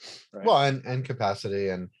 Yeah. Right? Well, and capacity,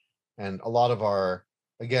 and a lot of our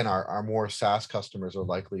more SaaS customers are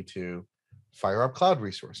likely to fire up cloud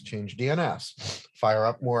resource, change DNS, fire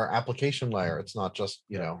up more application layer. It's not just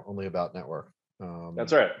only about network.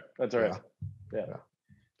 That's right. Yeah.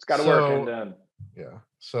 It's got to work end to end. Yeah.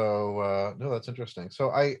 So no, that's interesting. So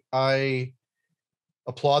I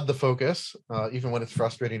applaud the focus, even when it's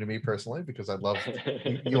frustrating to me personally, because I'd love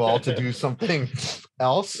you all to do something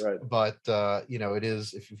else. Right. But it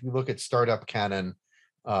is, if you look at startup canon,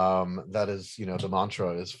 that is, the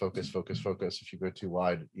mantra is focus, focus, focus. If you go too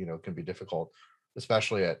wide, it can be difficult,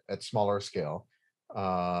 especially at smaller scale.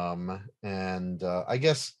 And I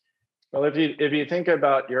guess, well, if you think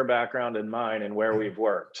about your background and mine and where we've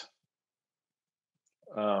worked,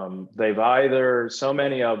 they've either, so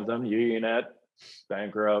many of them, UUNet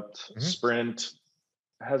bankrupt, Sprint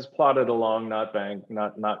has plodded along, not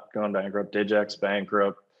gone bankrupt, Digex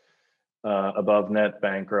bankrupt, AboveNet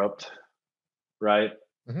bankrupt, right?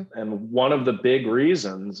 And one of the big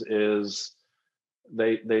reasons is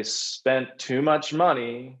they spent too much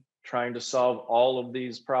money trying to solve all of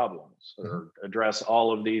these problems or address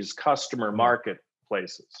all of these customer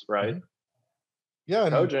marketplaces, right? Yeah,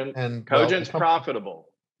 Cogent's profitable.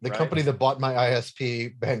 The company that bought my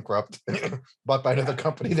ISP bankrupt, bought by another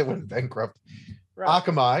company that went bankrupt. Right.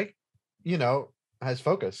 Akamai, has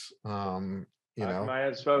focus. Akamai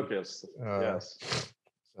has focus. Yes.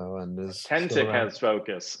 So, and is still Tentic around. has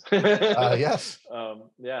focus. Yes.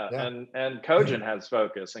 Yeah, Yeah. and Cogent has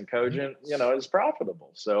focus, and Cogent, is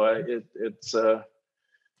profitable. So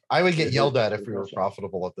I would get yelled at if it's we were nice.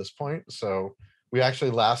 profitable at this point. So we actually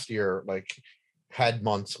last year had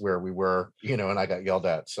months where we were, and I got yelled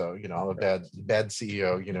at. So, I'm a bad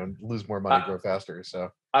CEO, lose more money, grow faster. So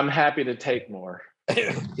I'm happy to take more.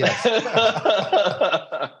 yes.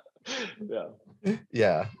 Yeah.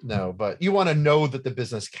 Yeah, no, but you want to know that the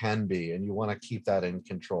business can be, and you want to keep that in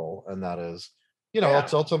control. And that is, Yeah.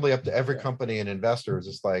 it's ultimately up to every company and investors.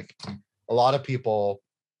 It's like a lot of people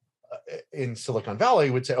in Silicon Valley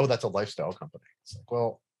would say, oh, that's a lifestyle company. It's like,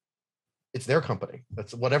 well, it's their company.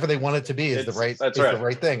 That's whatever they want it to be is the right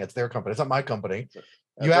thing. It's their company. It's not my company.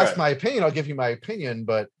 You asked my opinion, I'll give you my opinion,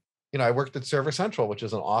 but I worked at Server Central, which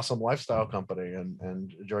is an awesome lifestyle company,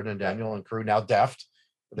 and Jordan and Daniel and crew, now Deft,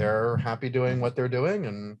 they're happy doing what they're doing,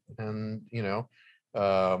 and then there's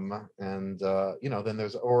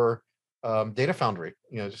Data Foundry,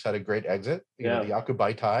 just had a great exit. The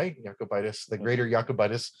Yakubitis, the greater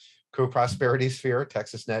Yakubitis co-prosperity sphere,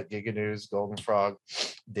 TexasNet, Giga News, Golden Frog,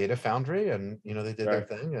 Data Foundry, and they did their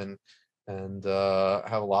thing, and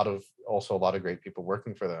have a lot of great people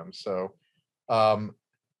working for them. So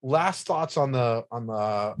last thoughts on the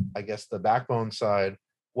I guess the backbone side.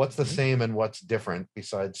 What's the same and what's different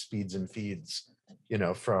besides speeds and feeds,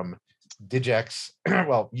 from Digex,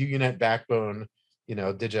 well, UUNet backbone,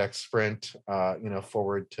 Digex Sprint,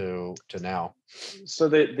 forward to now? So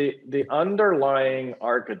the underlying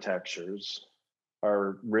architectures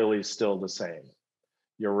are really still the same.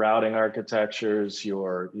 Your routing architectures,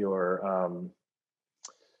 your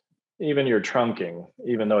even your trunking,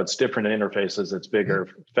 even though it's different interfaces, it's bigger,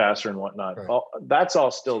 faster, and whatnot. Right. That's all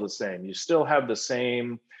still the same. You still have the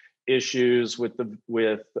same issues with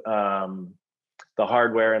the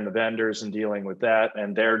hardware and the vendors and dealing with that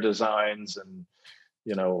and their designs, and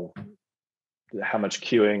how much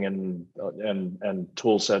queuing and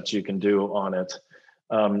tool sets you can do on it.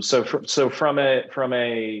 So from a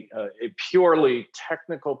purely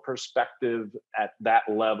technical perspective at that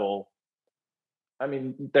level, I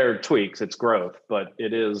mean, there are tweaks, it's growth, but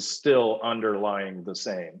it is still underlying the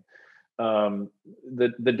same.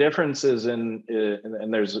 The differences and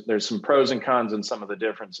there's some pros and cons in some of the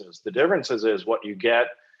differences. The differences is what you get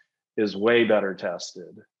is way better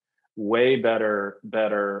tested, way better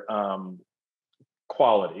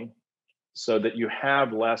quality, so that you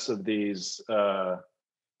have less of these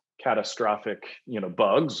catastrophic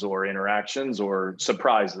bugs or interactions or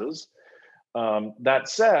surprises. That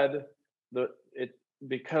said,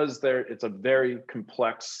 because it's a very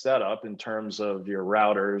complex setup in terms of your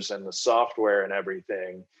routers and the software and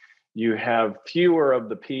everything, you have fewer of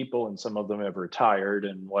the people, and some of them have retired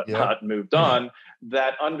and whatnot, moved on,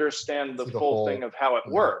 that understand the full thing of how it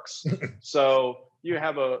works. So you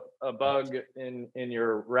have a bug in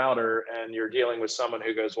your router, and you're dealing with someone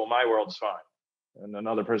who goes, well, my world's fine. And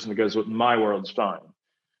another person who goes, well, my world's fine.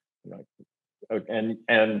 And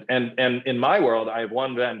in my world, I have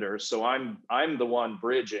one vendor, so I'm the one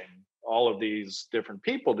bridging all of these different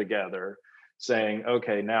people together, saying,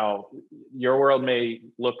 okay, now your world may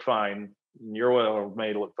look fine, your world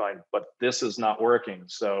may look fine, but this is not working,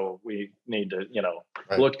 so we need to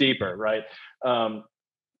look deeper, right? And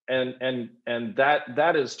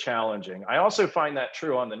that is challenging. I also find that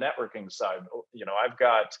true on the networking side. I've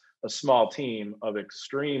got a small team of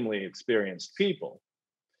extremely experienced people.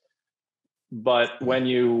 But when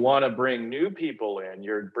you want to bring new people in,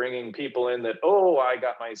 you're bringing people in that, oh, I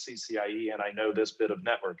got my CCIE and I know this bit of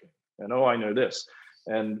networking, and oh, I know this.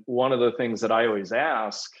 And one of the things that I always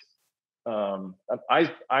ask, I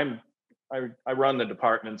run the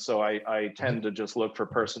department, so I tend to just look for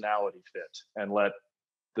personality fit and let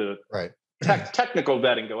the technical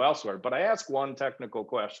vetting go elsewhere. But I ask one technical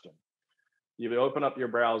question. You open up your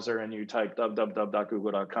browser and you type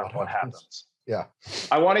www.google.com. What happens? Yeah.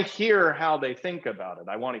 I want to hear how they think about it.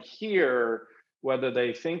 I want to hear whether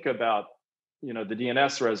they think about, the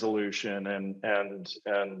DNS resolution and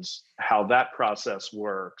how that process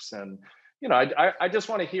works. And, I just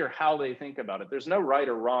want to hear how they think about it. There's no right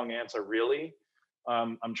or wrong answer, really.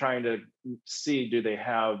 I'm trying to see, do they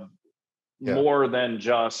have more than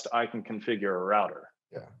just, I can configure a router?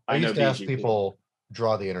 Yeah. I used to ask people,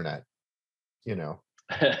 draw the internet, and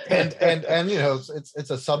it's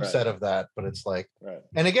a subset of that, but it's like,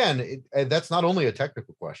 and again, that's not only a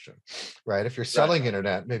technical question, right? If you're selling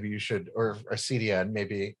internet, maybe you should, or a CDN,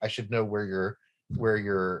 maybe I should know where you're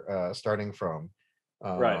starting from.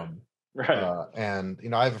 And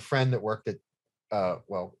I have a friend that worked at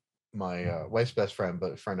my wife's best friend,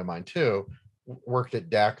 but a friend of mine too, worked at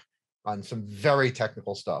DEC, on some very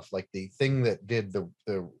technical stuff, like the thing that did the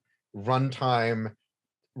runtime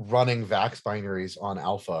running VAX binaries on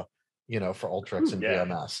Alpha, for Ultrix and Yeah.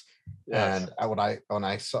 VMS. Yes. And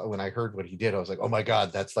when I heard what he did, I was like, oh my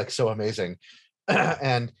God, that's like so amazing.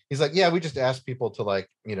 And he's like, yeah, we just asked people to like,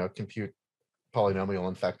 compute polynomial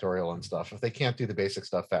and factorial and stuff. If they can't do the basic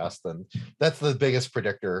stuff fast, then that's the biggest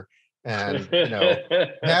predictor. And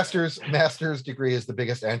master's degree is the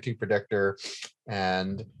biggest anti-predictor.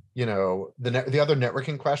 And the other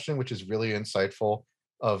networking question, which is really insightful,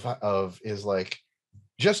 is like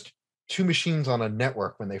just two machines on a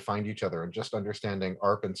network when they find each other, and just understanding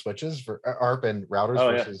ARP and switches for ARP and routers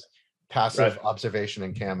versus passive observation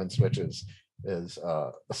and CAM and switches is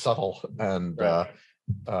subtle and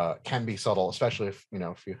can be subtle, especially if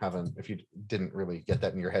you didn't really get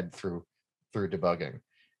that in your head through debugging.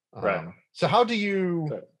 So how do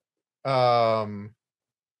you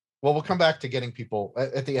well, we'll come back to getting people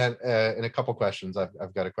at the end in a couple questions.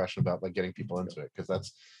 I've got a question about like getting people into it, because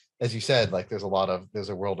that's, as you said, like there's a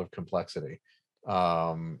world of complexity.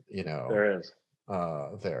 There is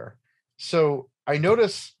there. So I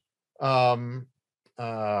notice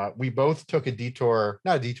we both took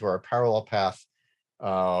a parallel path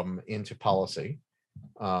into policy.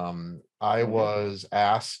 I was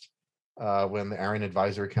asked when the ARIN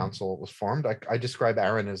Advisory Council was formed. I describe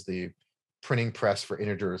ARIN as the printing press for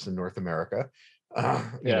integers in North America.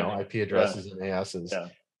 IP addresses and ASs.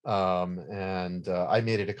 And I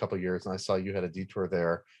made it a couple of years, and I saw you had a detour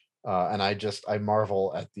there. And I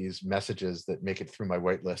marvel at these messages that make it through my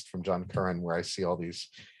whitelist from John Curran, where I see all these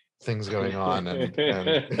things going on, and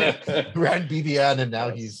ran BBN, and now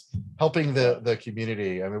he's helping the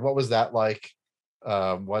community. I mean, what was that like?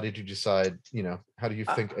 Why did you decide, how do you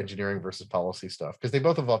think engineering versus policy stuff? Because they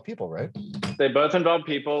both involve people, right? They both involve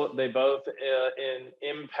people. They both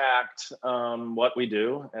impact what we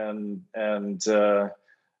do. And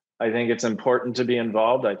I think it's important to be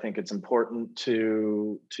involved. I think it's important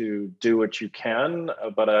to do what you can.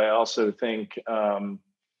 But I also think,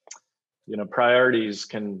 priorities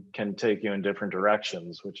can take you in different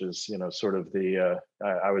directions, which is, sort of the,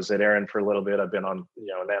 I was at ARIN for a little bit. I've been on,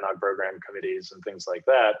 NANOG program committees and things like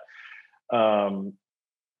that.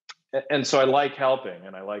 And so I like helping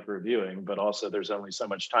and I like reviewing, but also there's only so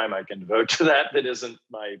much time I can devote to that isn't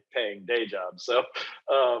my paying day job. So,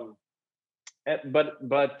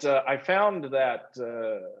 but I found that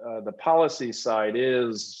the policy side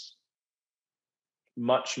is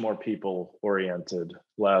much more people oriented,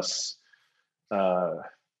 less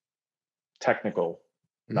technical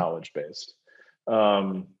knowledge based.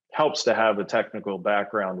 Helps to have a technical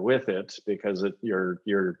background with it, because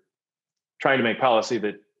you're trying to make policy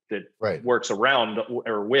that works around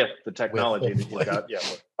or with the technology that you've got.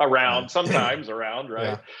 Sometimes around,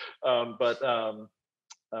 right?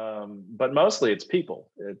 But mostly it's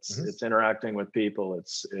people. It's interacting with people.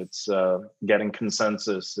 It's getting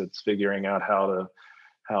consensus. It's figuring out how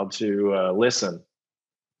to listen.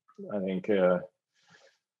 I think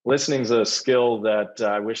listening's a skill that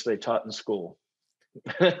I wish they taught in school.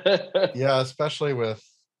 Yeah, especially with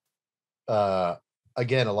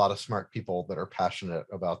again, a lot of smart people that are passionate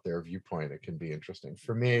about their viewpoint. It can be interesting.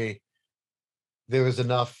 For me, there was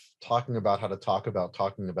enough talking about how to talk about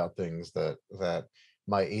things that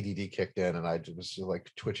my ADD kicked in, and I was just like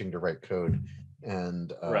twitching to write code.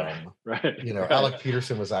 And Alec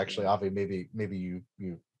Peterson was actually, Avi, maybe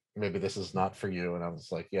this is not for you. And I was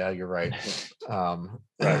like, yeah, you're right.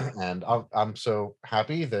 And I'm so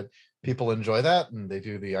happy that people enjoy that, and they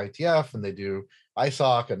do the ITF and they do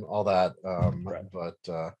ISOC and all that.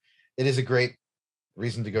 But it is a great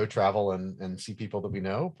reason to go travel and see people that we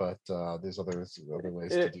know, but there's other ways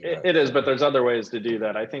to do that. It is, but there's other ways to do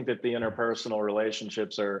that. I think that the interpersonal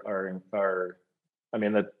relationships are I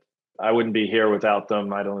mean, that I wouldn't be here without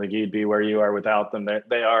them. I don't think you'd be where you are without them.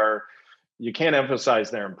 They are, you can't emphasize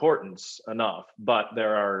their importance enough, but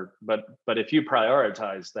if you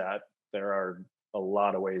prioritize that, there are a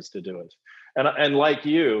lot of ways to do it. And like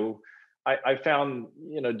you, I found,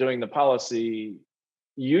 doing the policy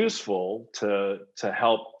useful to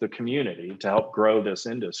help the community, to help grow this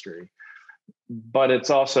industry. But it's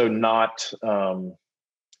also not,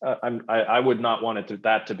 I would not want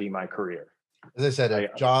that to be my career. As I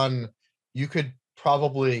said, John, you could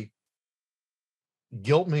probably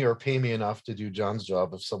guilt me or pay me enough to do John's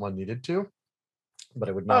job if someone needed to, but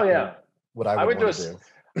it would not be what I would want to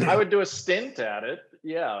do. I would do a stint at it,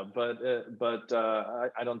 yeah, but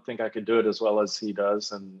I don't think I could do it as well as he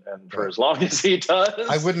does, and for Right. as long as he does.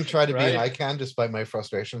 I wouldn't try to be an right? ICANN despite my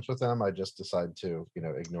frustrations with them. I just decide to,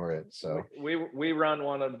 ignore it. So We run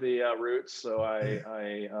one of the routes, so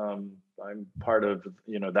I'm part of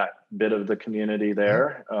that bit of the community Mhm.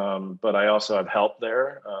 there. But I also have help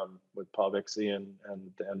there with Paul Vixie and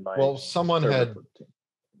my Well, someone server had team.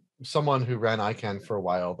 someone who ran ICANN for a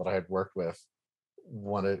while that I had worked with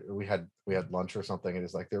wanted we had lunch or something, and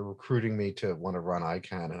it's like they're recruiting me to want to run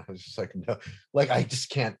ICANN, and I was just like, no, like I just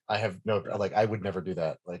can't. I have no, Right, like I would never do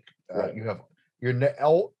that. Like right, you have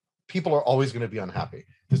people are always going to be unhappy.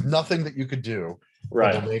 There's nothing that you could do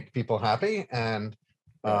that will right, make people happy, and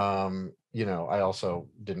right. I also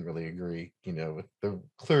didn't really agree, with the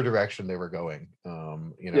clear direction they were going,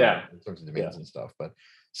 Yeah, in terms of yeah, domains and stuff. But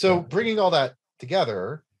so bringing all that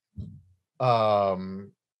together,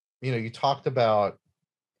 um, you talked about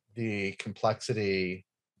the complexity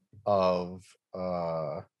of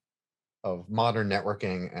uh, of modern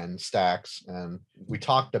networking and stacks, and we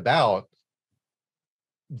talked about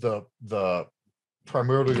the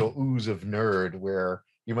primordial ooze of nerd, where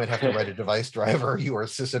you might have to write a device driver, you are a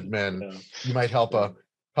sysadmin, yeah, you might yeah,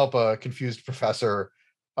 help a confused professor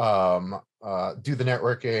do the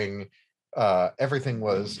networking. Everything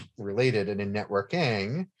was related, and in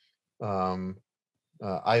networking, um,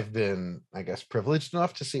 I've been, I guess, privileged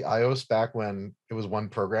enough to see iOS back when it was one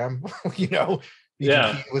program. yeah,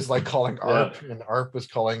 BGP was like calling yeah. ARP, and ARP was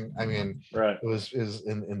calling. I mean, Right, it was is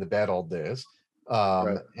in the bad old days.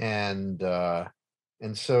 right.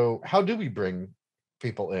 And so, how do we bring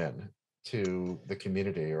people in to the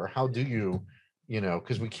community, or how do you,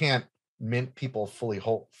 because we can't mint people fully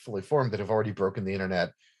formed that have already broken the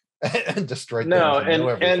internet and destroyed things No, and know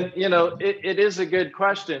and everything. it is a good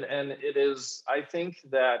question, and it is. I think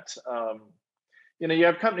that you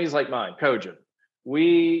have companies like mine, Cogent.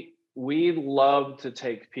 We love to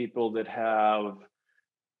take people that have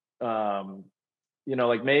um,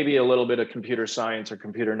 like maybe a little bit of computer science or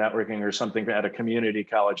computer networking or something at a community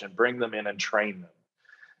college and bring them in and train them.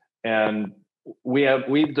 And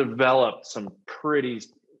we've developed some pretty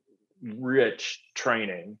rich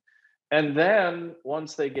training. And then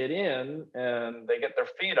once they get in and they get their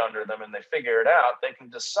feet under them and they figure it out, they can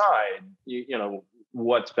decide,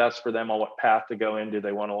 what's best for them on what path to go into.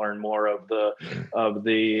 They want to learn more of the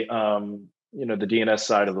DNS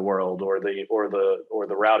side of the world, or the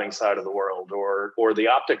routing side of the world, or the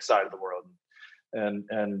optics side of the world,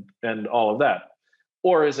 and all of that.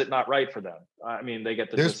 Or is it not right for them? I mean, they get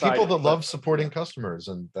to There's decide people it. that But love supporting customers,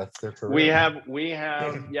 and that's their we career.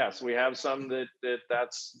 have yes, we have some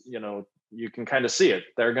that's you can kind of see it.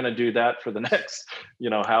 They're going to do that for the next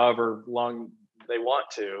however long they want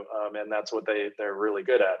to, and that's what they're really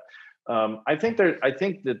good at. I think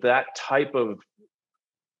that type of,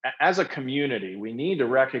 as a community, we need to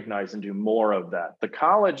recognize and do more of that. The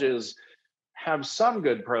colleges have some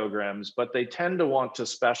good programs, but they tend to want to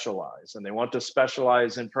specialize, and they want to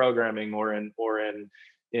specialize in programming, or in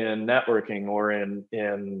networking, or in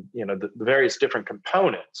the various different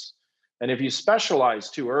components. And if you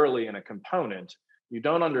specialize too early in a component, you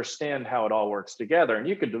don't understand how it all works together, and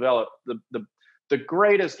you could develop the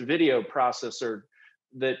greatest video processor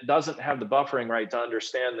that doesn't have the buffering right to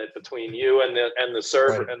understand that between you and the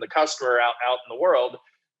server Right. and the customer out in the world,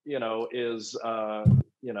 is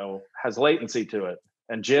has latency to it,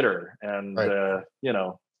 and jitter, and Right.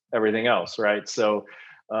 everything else, right? So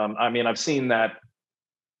I mean, I've seen that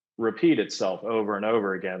repeat itself over and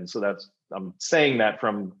over again. So I'm saying that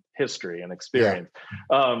from history and Yeah. experience,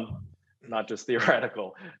 not just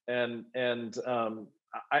theoretical. And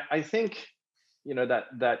I think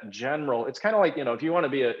that general, it's kind of like, if you want to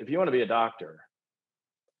be a doctor,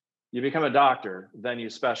 you become a doctor, then you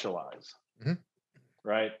specialize, Mhm.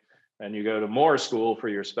 right? And you go to more school for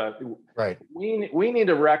your Right. we need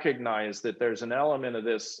to recognize that there's an element of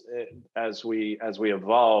this, as we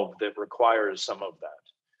evolve, that requires some of that.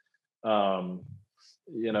 And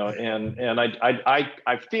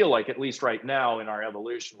I feel like, at least right now in our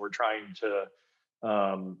evolution, we're trying to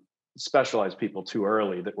specialize people too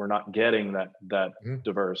early, that we're not getting that Mhm.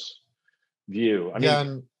 diverse view. I Yeah,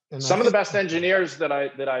 mean, and I some of the think, best engineers that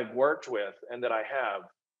I've worked with and that I have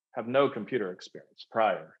no computer experience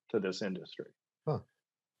prior to this industry. huh,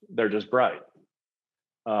 They're just bright.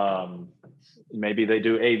 Maybe they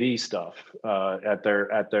do AV stuff at their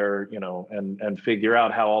and figure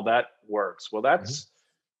out how all that works. Well, mhm.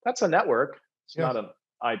 that's a network. It's Yeah, not an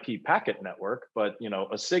IP packet network, but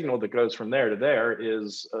a signal that goes from there to there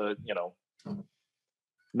is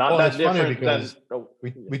Not Well, that it's funny different than.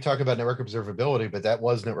 because we talk about network observability, but that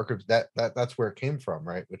was that's where it came from,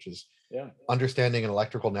 right? Which is Yeah, understanding an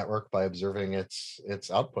electrical network by observing its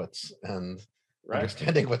outputs and right,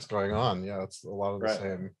 understanding what's going on. Yeah, it's a lot of the right,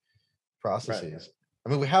 same right. processes. I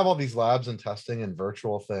mean, we have all these labs and testing and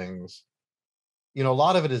virtual things. You know, a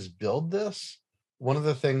lot of it is build this. One of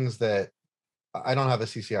the things that I don't have a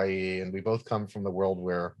CCIE, and we both come from the world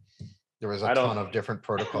where there was a I don't. ton of different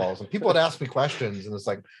protocols, and people would ask me questions, and it's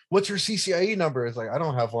like, "What's your CCIE number?" It's like, I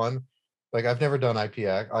don't have one. Like, I've never done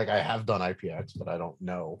IPX. Like, I have done IPX, but I don't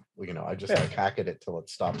know. You know, I just Yeah. like hack it till it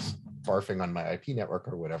stops barfing on my IP network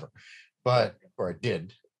or whatever. Right. But or I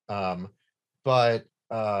did. But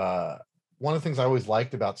one of the things I always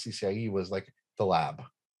liked about CCIE was like the lab.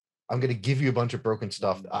 I'm going to give you a bunch of broken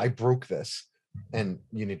stuff. I broke this, and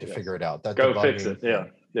you need to Yes. figure it out. That Go fix debugging it. Yeah,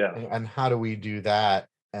 thing. yeah. And how do we do that?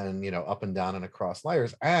 And you know, up and down and across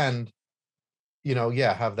layers, and you know,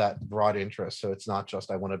 yeah, have that broad interest. So it's not just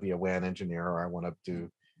I want to be a WAN engineer or I want to do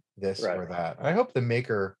this Right. or that. I hope the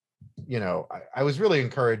Maker, you know, I was really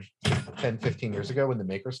encouraged 10, 15 years ago when the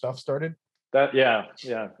Maker stuff started. That, yeah,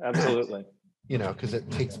 absolutely. You know, because it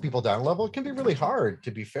takes people down a level. It can be really hard,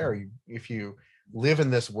 to be fair. If you live in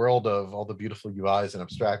this world of all the beautiful UIs and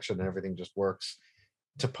abstraction and everything just works,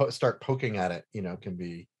 to start poking at it, you know, can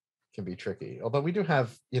be tricky. Although we do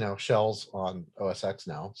have, you know, shells on OS X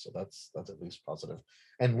now, so that's at least positive.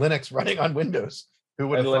 And Linux running on Windows. Who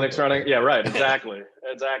would And have thought Linux that? running, yeah, right, exactly.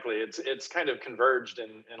 It's kind of converged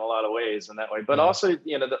in a lot of ways in that way. But Yeah. also,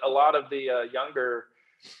 you know, a lot of the younger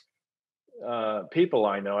people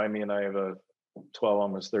I know. I mean, I have a 12,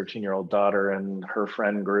 almost 13-year-old daughter and her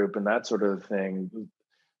friend group and that sort of thing.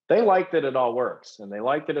 They like that it all works, and they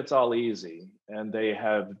like that it's all easy, and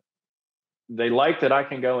they like that I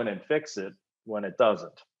can go in and fix it when it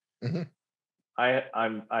doesn't. Mhm.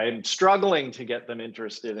 I'm struggling to get them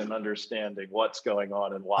interested in understanding what's going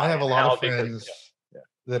on and why I have a and lot how, of because friends yeah,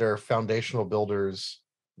 that are foundational builders,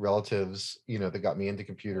 relatives, you know, that got me into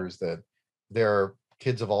computers, that their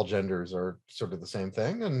kids of all genders are sort of the same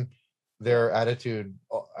thing. And their attitude,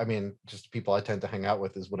 I mean, just people I tend to hang out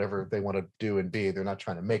with, is whatever they want to do and be. They're not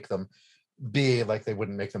trying to make them be like they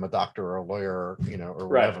wouldn't make them a doctor or a lawyer, you know, or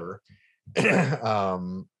right. whatever.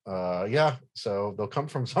 Yeah, so they'll come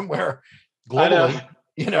from somewhere I know. globally,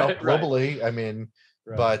 you know, Right, globally. I mean,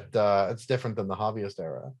 right, but it's different than the hobbyist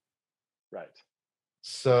era. right.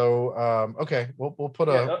 So okay, we'll put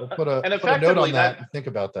Yeah, a note on that and think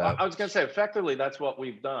about that. I was going to say, effectively, that's what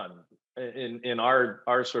we've done in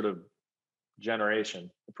our sort of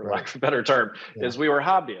generation, for lack of a better term, Yeah. is we were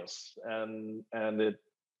hobbyists, and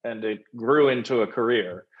it grew into a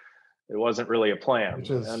career. It wasn't really a plan.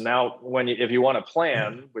 And now, if you want a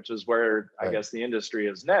plan, which is where I guess the industry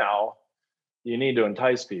is now, you need to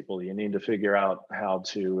entice people. You need to figure out how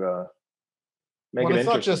to make it It's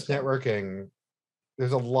not interesting. just networking.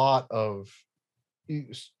 There's a lot of,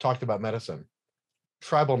 you talked about medicine,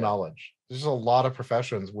 tribal knowledge. There's a lot of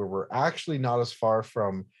professions where we're actually not as far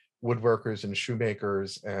from woodworkers and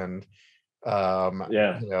shoemakers and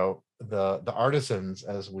you know, the artisans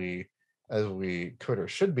as we could or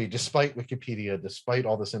should be, despite Wikipedia, despite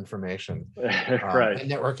all this information. Right. And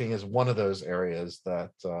networking is one of those areas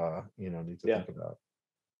that you know, need to think about.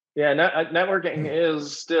 Yeah, networking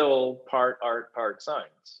is still part art, part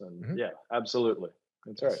science, and yeah, absolutely,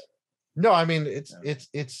 that's right. No, I mean,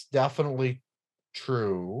 it's definitely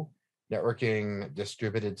true. Networking,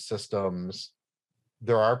 distributed systems,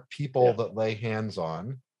 there are people that lay hands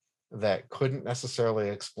on that couldn't necessarily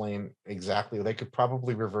explain exactly. They could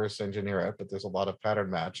probably reverse engineer it, but there's a lot of pattern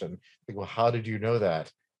match. And think, well, how did you know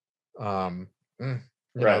that? You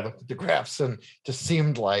know, I looked at the graphs and just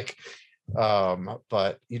seemed like,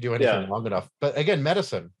 but you do anything long enough. But again,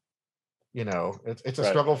 medicine, you know, it's a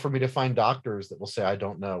struggle for me to find doctors that will say I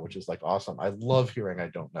don't know, which is like awesome. I love hearing I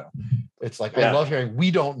don't know. It's like I love hearing we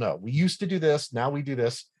don't know. We used to do this, now we do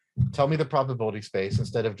this. Tell me the probability space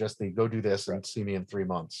instead of just the go do this and see me in 3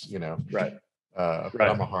 months, you know. But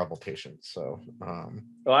I'm a horrible patient. So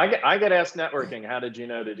well, I get asked networking, how did you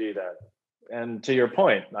know to do that? And to your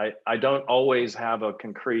point, I don't always have a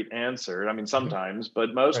concrete answer. I mean, sometimes,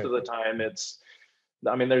 but most of the time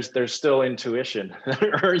I mean, there's still intuition,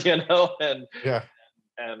 you know,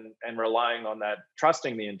 and relying on that,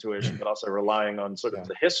 trusting the intuition, but also relying on sort of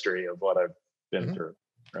the history of what I've been through.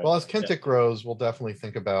 Right? Well, as Kentic grows, we'll definitely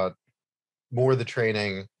think about more of the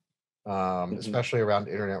training, especially around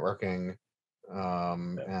internet networking.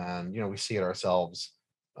 And, you know, we see it ourselves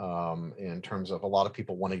in terms of a lot of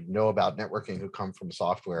people wanting to know about networking who come from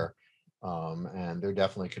software. And there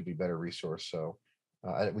definitely could be better resource. So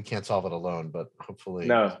we can't solve it alone, but hopefully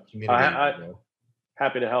no, community.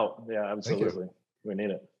 Happy to help. Yeah, Thank you. absolutely. We need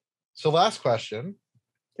it. So last question.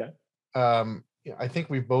 Okay. I think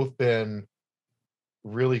we've both been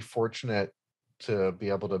really fortunate to be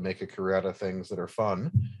able to make a career out of things that are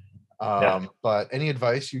fun. Yeah. But any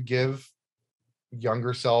advice you give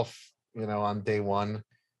younger self, on day one,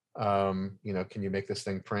 can you make this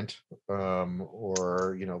thing print,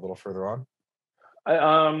 or, a little further on?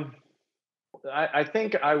 I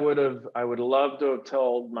think I would love to have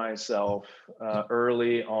told myself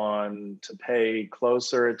early on to pay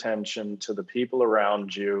closer attention to the people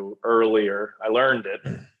around you earlier. I learned it,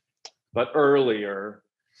 but earlier,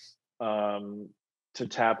 to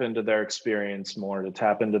tap into their experience more, to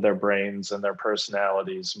tap into their brains and their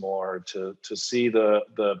personalities more, to see the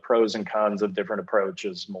pros and cons of different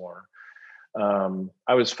approaches more.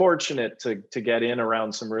 I was fortunate to get in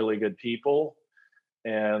around some really good people,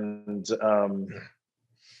 and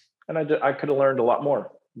I could have learned a lot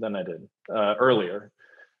more than I did earlier.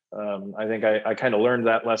 I think I kind of learned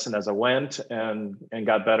that lesson as I went, and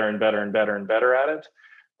got better and better and better and better at it.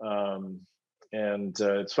 And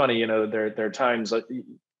it's funny, there are times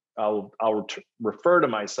I'll refer to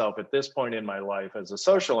myself at this point in my life as a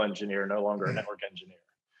social engineer, no longer a network engineer.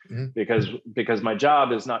 Mm-hmm. Because my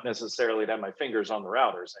job is not necessarily to have my fingers on the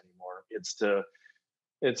routers anymore.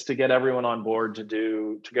 It's to get everyone on board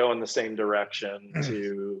to go in the same direction,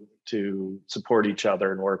 to support each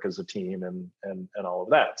other and work as a team, and all of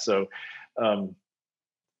that. So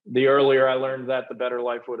the earlier I learned that, the better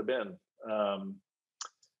life would have been.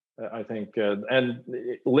 I think, and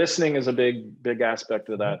listening is a big aspect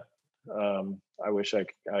of that. I wish I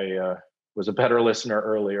was a better listener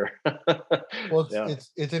earlier. Well, Yeah.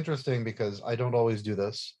 it's interesting because I don't always do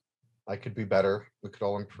this. I could be better. We could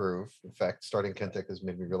all improve. In fact, starting Kentech has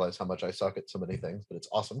made me realize how much I suck at so many things, but it's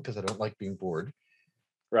awesome because I don't like being bored.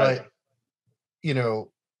 Right. But,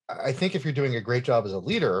 I think if you're doing a great job as a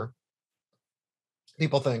leader,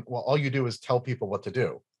 people think, well, all you do is tell people what to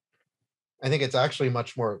do. I think it's actually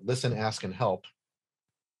much more listen, ask, and help,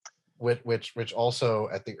 which also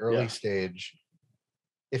at the early stage,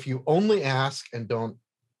 if you only ask and don't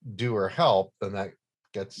do or help, then that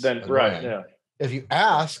gets annoying. Right. Yeah. If you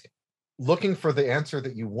ask, looking for the answer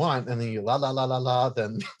that you want, and then you la la la la la,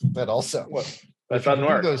 then that also. Well, but if you can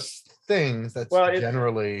do those things, that's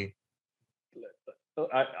generally.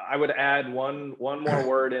 I would add one more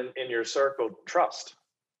word in your circle: trust.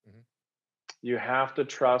 Mm-hmm. You have to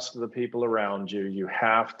trust the people around you. You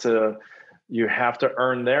have to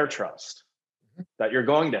earn their trust that you're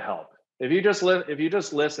going to help. If you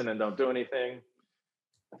just listen and don't do anything,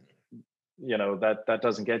 that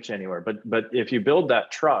doesn't get you anywhere. But if you build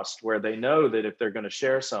that trust where they know that if they're going to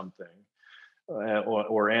share something,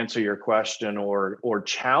 or answer your question, or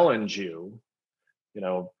challenge you,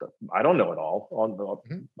 I don't know it all.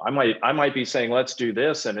 I might be saying, let's do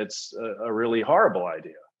this, and it's a really horrible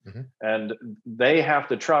idea. Mm-hmm. And they have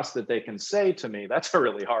to trust that they can say to me, that's a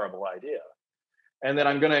really horrible idea. And then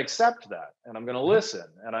I'm going to accept that, and I'm going to listen,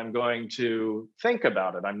 and I'm going to think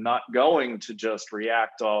about it. I'm not going to just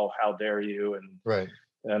react all, how dare you,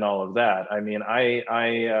 and all of that. I mean,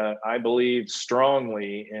 I believe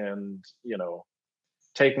strongly in,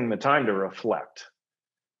 taking the time to reflect.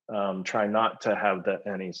 Try not to have that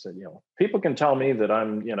any, people can tell me that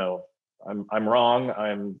I'm wrong.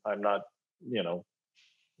 I'm not,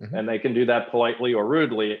 mm-hmm. and they can do that politely or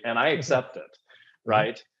rudely, and I accept it.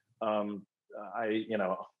 Right.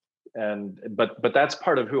 But that's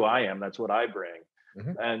part of who I am. That's what I bring.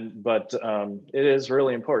 Mm-hmm. But it is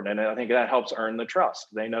really important. And I think that helps earn the trust.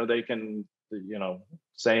 They know they can,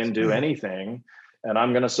 say and do anything, and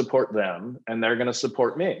I'm going to support them, and they're going to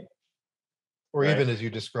support me. Or even as you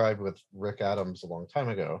described with Rick Adams a long time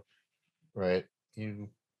ago, right? You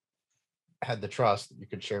had the trust that you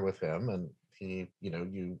could share with him, and he,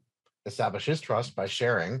 you establish his trust by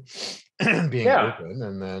sharing and being open.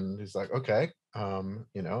 And then he's like, okay, and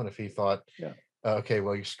if he thought, okay,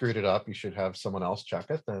 well, you screwed it up, you should have someone else check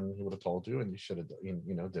it, then he would have told you, and you should have,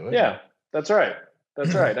 do it. Yeah, that's right.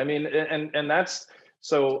 That's right. I mean, and that's,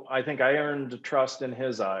 so I think I earned trust in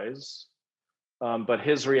his eyes. But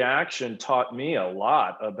his reaction taught me a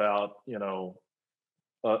lot about,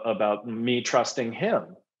 about me trusting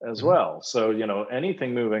him as well. So,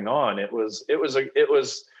 anything moving on, I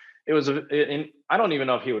don't even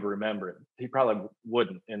know if he would remember it. He probably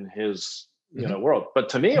wouldn't in his, world. But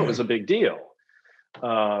to me, it was a big deal.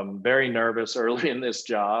 Very nervous early in this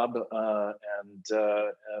job.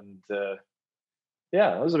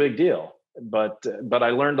 Yeah, it was a big deal. But I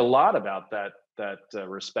learned a lot about that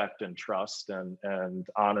respect and trust and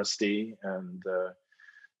honesty and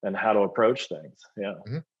how to approach things. Yeah.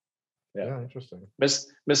 Mm-hmm. Yeah, interesting.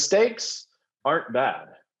 Mistakes aren't bad.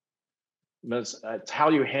 It's how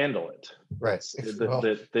you handle it. Right.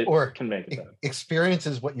 That Or can make it bad. Experience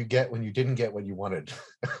is what you get when you didn't get what you wanted.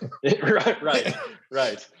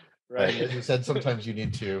 Right. As you said, sometimes you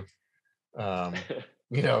need to,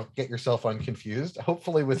 get yourself unconfused.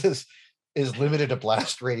 Hopefully, with this as limited a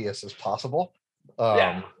blast radius as possible.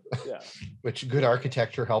 Yeah. Which good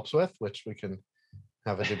architecture helps with, which we can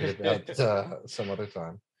have a debate about some other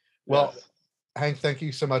time. Well, yes. Hank, thank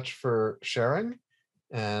you so much for sharing.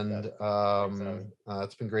 And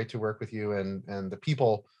it's been great to work with you and the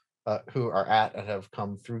people who are at and have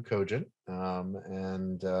come through Cogent.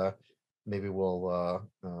 And maybe we'll,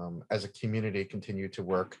 as a community, continue to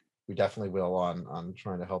work. We definitely will on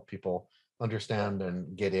trying to help people understand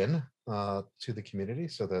and get in to the community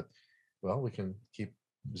so that, well, we can keep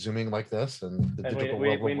Zooming like this and the digital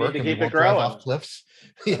world will work and we won't drive off cliffs.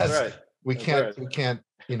 Yes, right. we can't,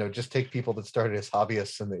 just take people that started as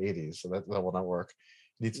hobbyists in the 80s. So that will not work.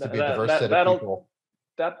 It needs to be a diverse set of people.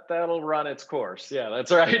 That'll run its course. Yeah,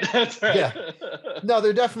 that's right. That's right. Yeah. No,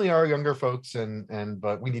 there definitely are younger folks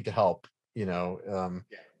but we need to help,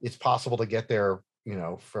 it's possible to get there,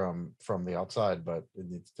 from the outside, but it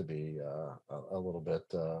needs to be a little bit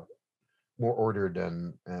more ordered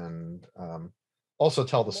and also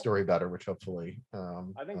tell the story better, which hopefully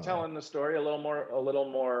I think telling the story a little more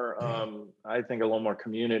I think a little more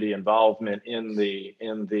community involvement in the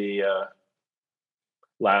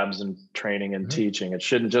labs and training and teaching. It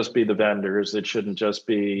shouldn't just be the vendors. It shouldn't just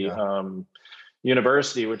be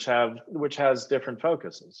university, which has different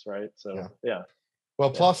focuses, right? So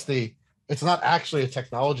well, plus it's not actually a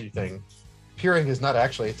technology thing. Peering is not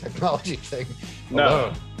actually a technology thing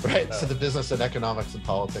alone, right? No. So the business and economics and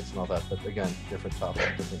politics and all that, but again, different topic,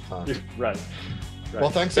 different time. Right.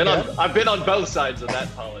 Well, thanks again. I've been on both sides of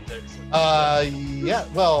that politics. Yeah,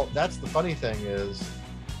 well, that's the funny thing is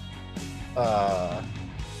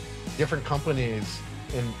different companies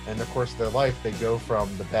in the course of their life, they go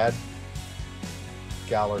from the bad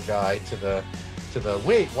gal or guy to the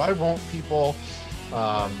wait, why won't people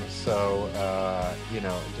it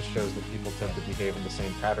just shows that people tend to behave in the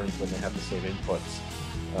same patterns when they have the same inputs.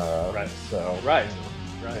 Right. So right.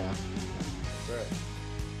 Yeah. Right.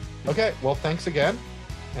 Okay. Well, thanks again,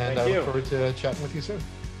 and I look forward to chatting with you soon.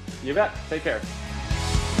 You bet. Take care.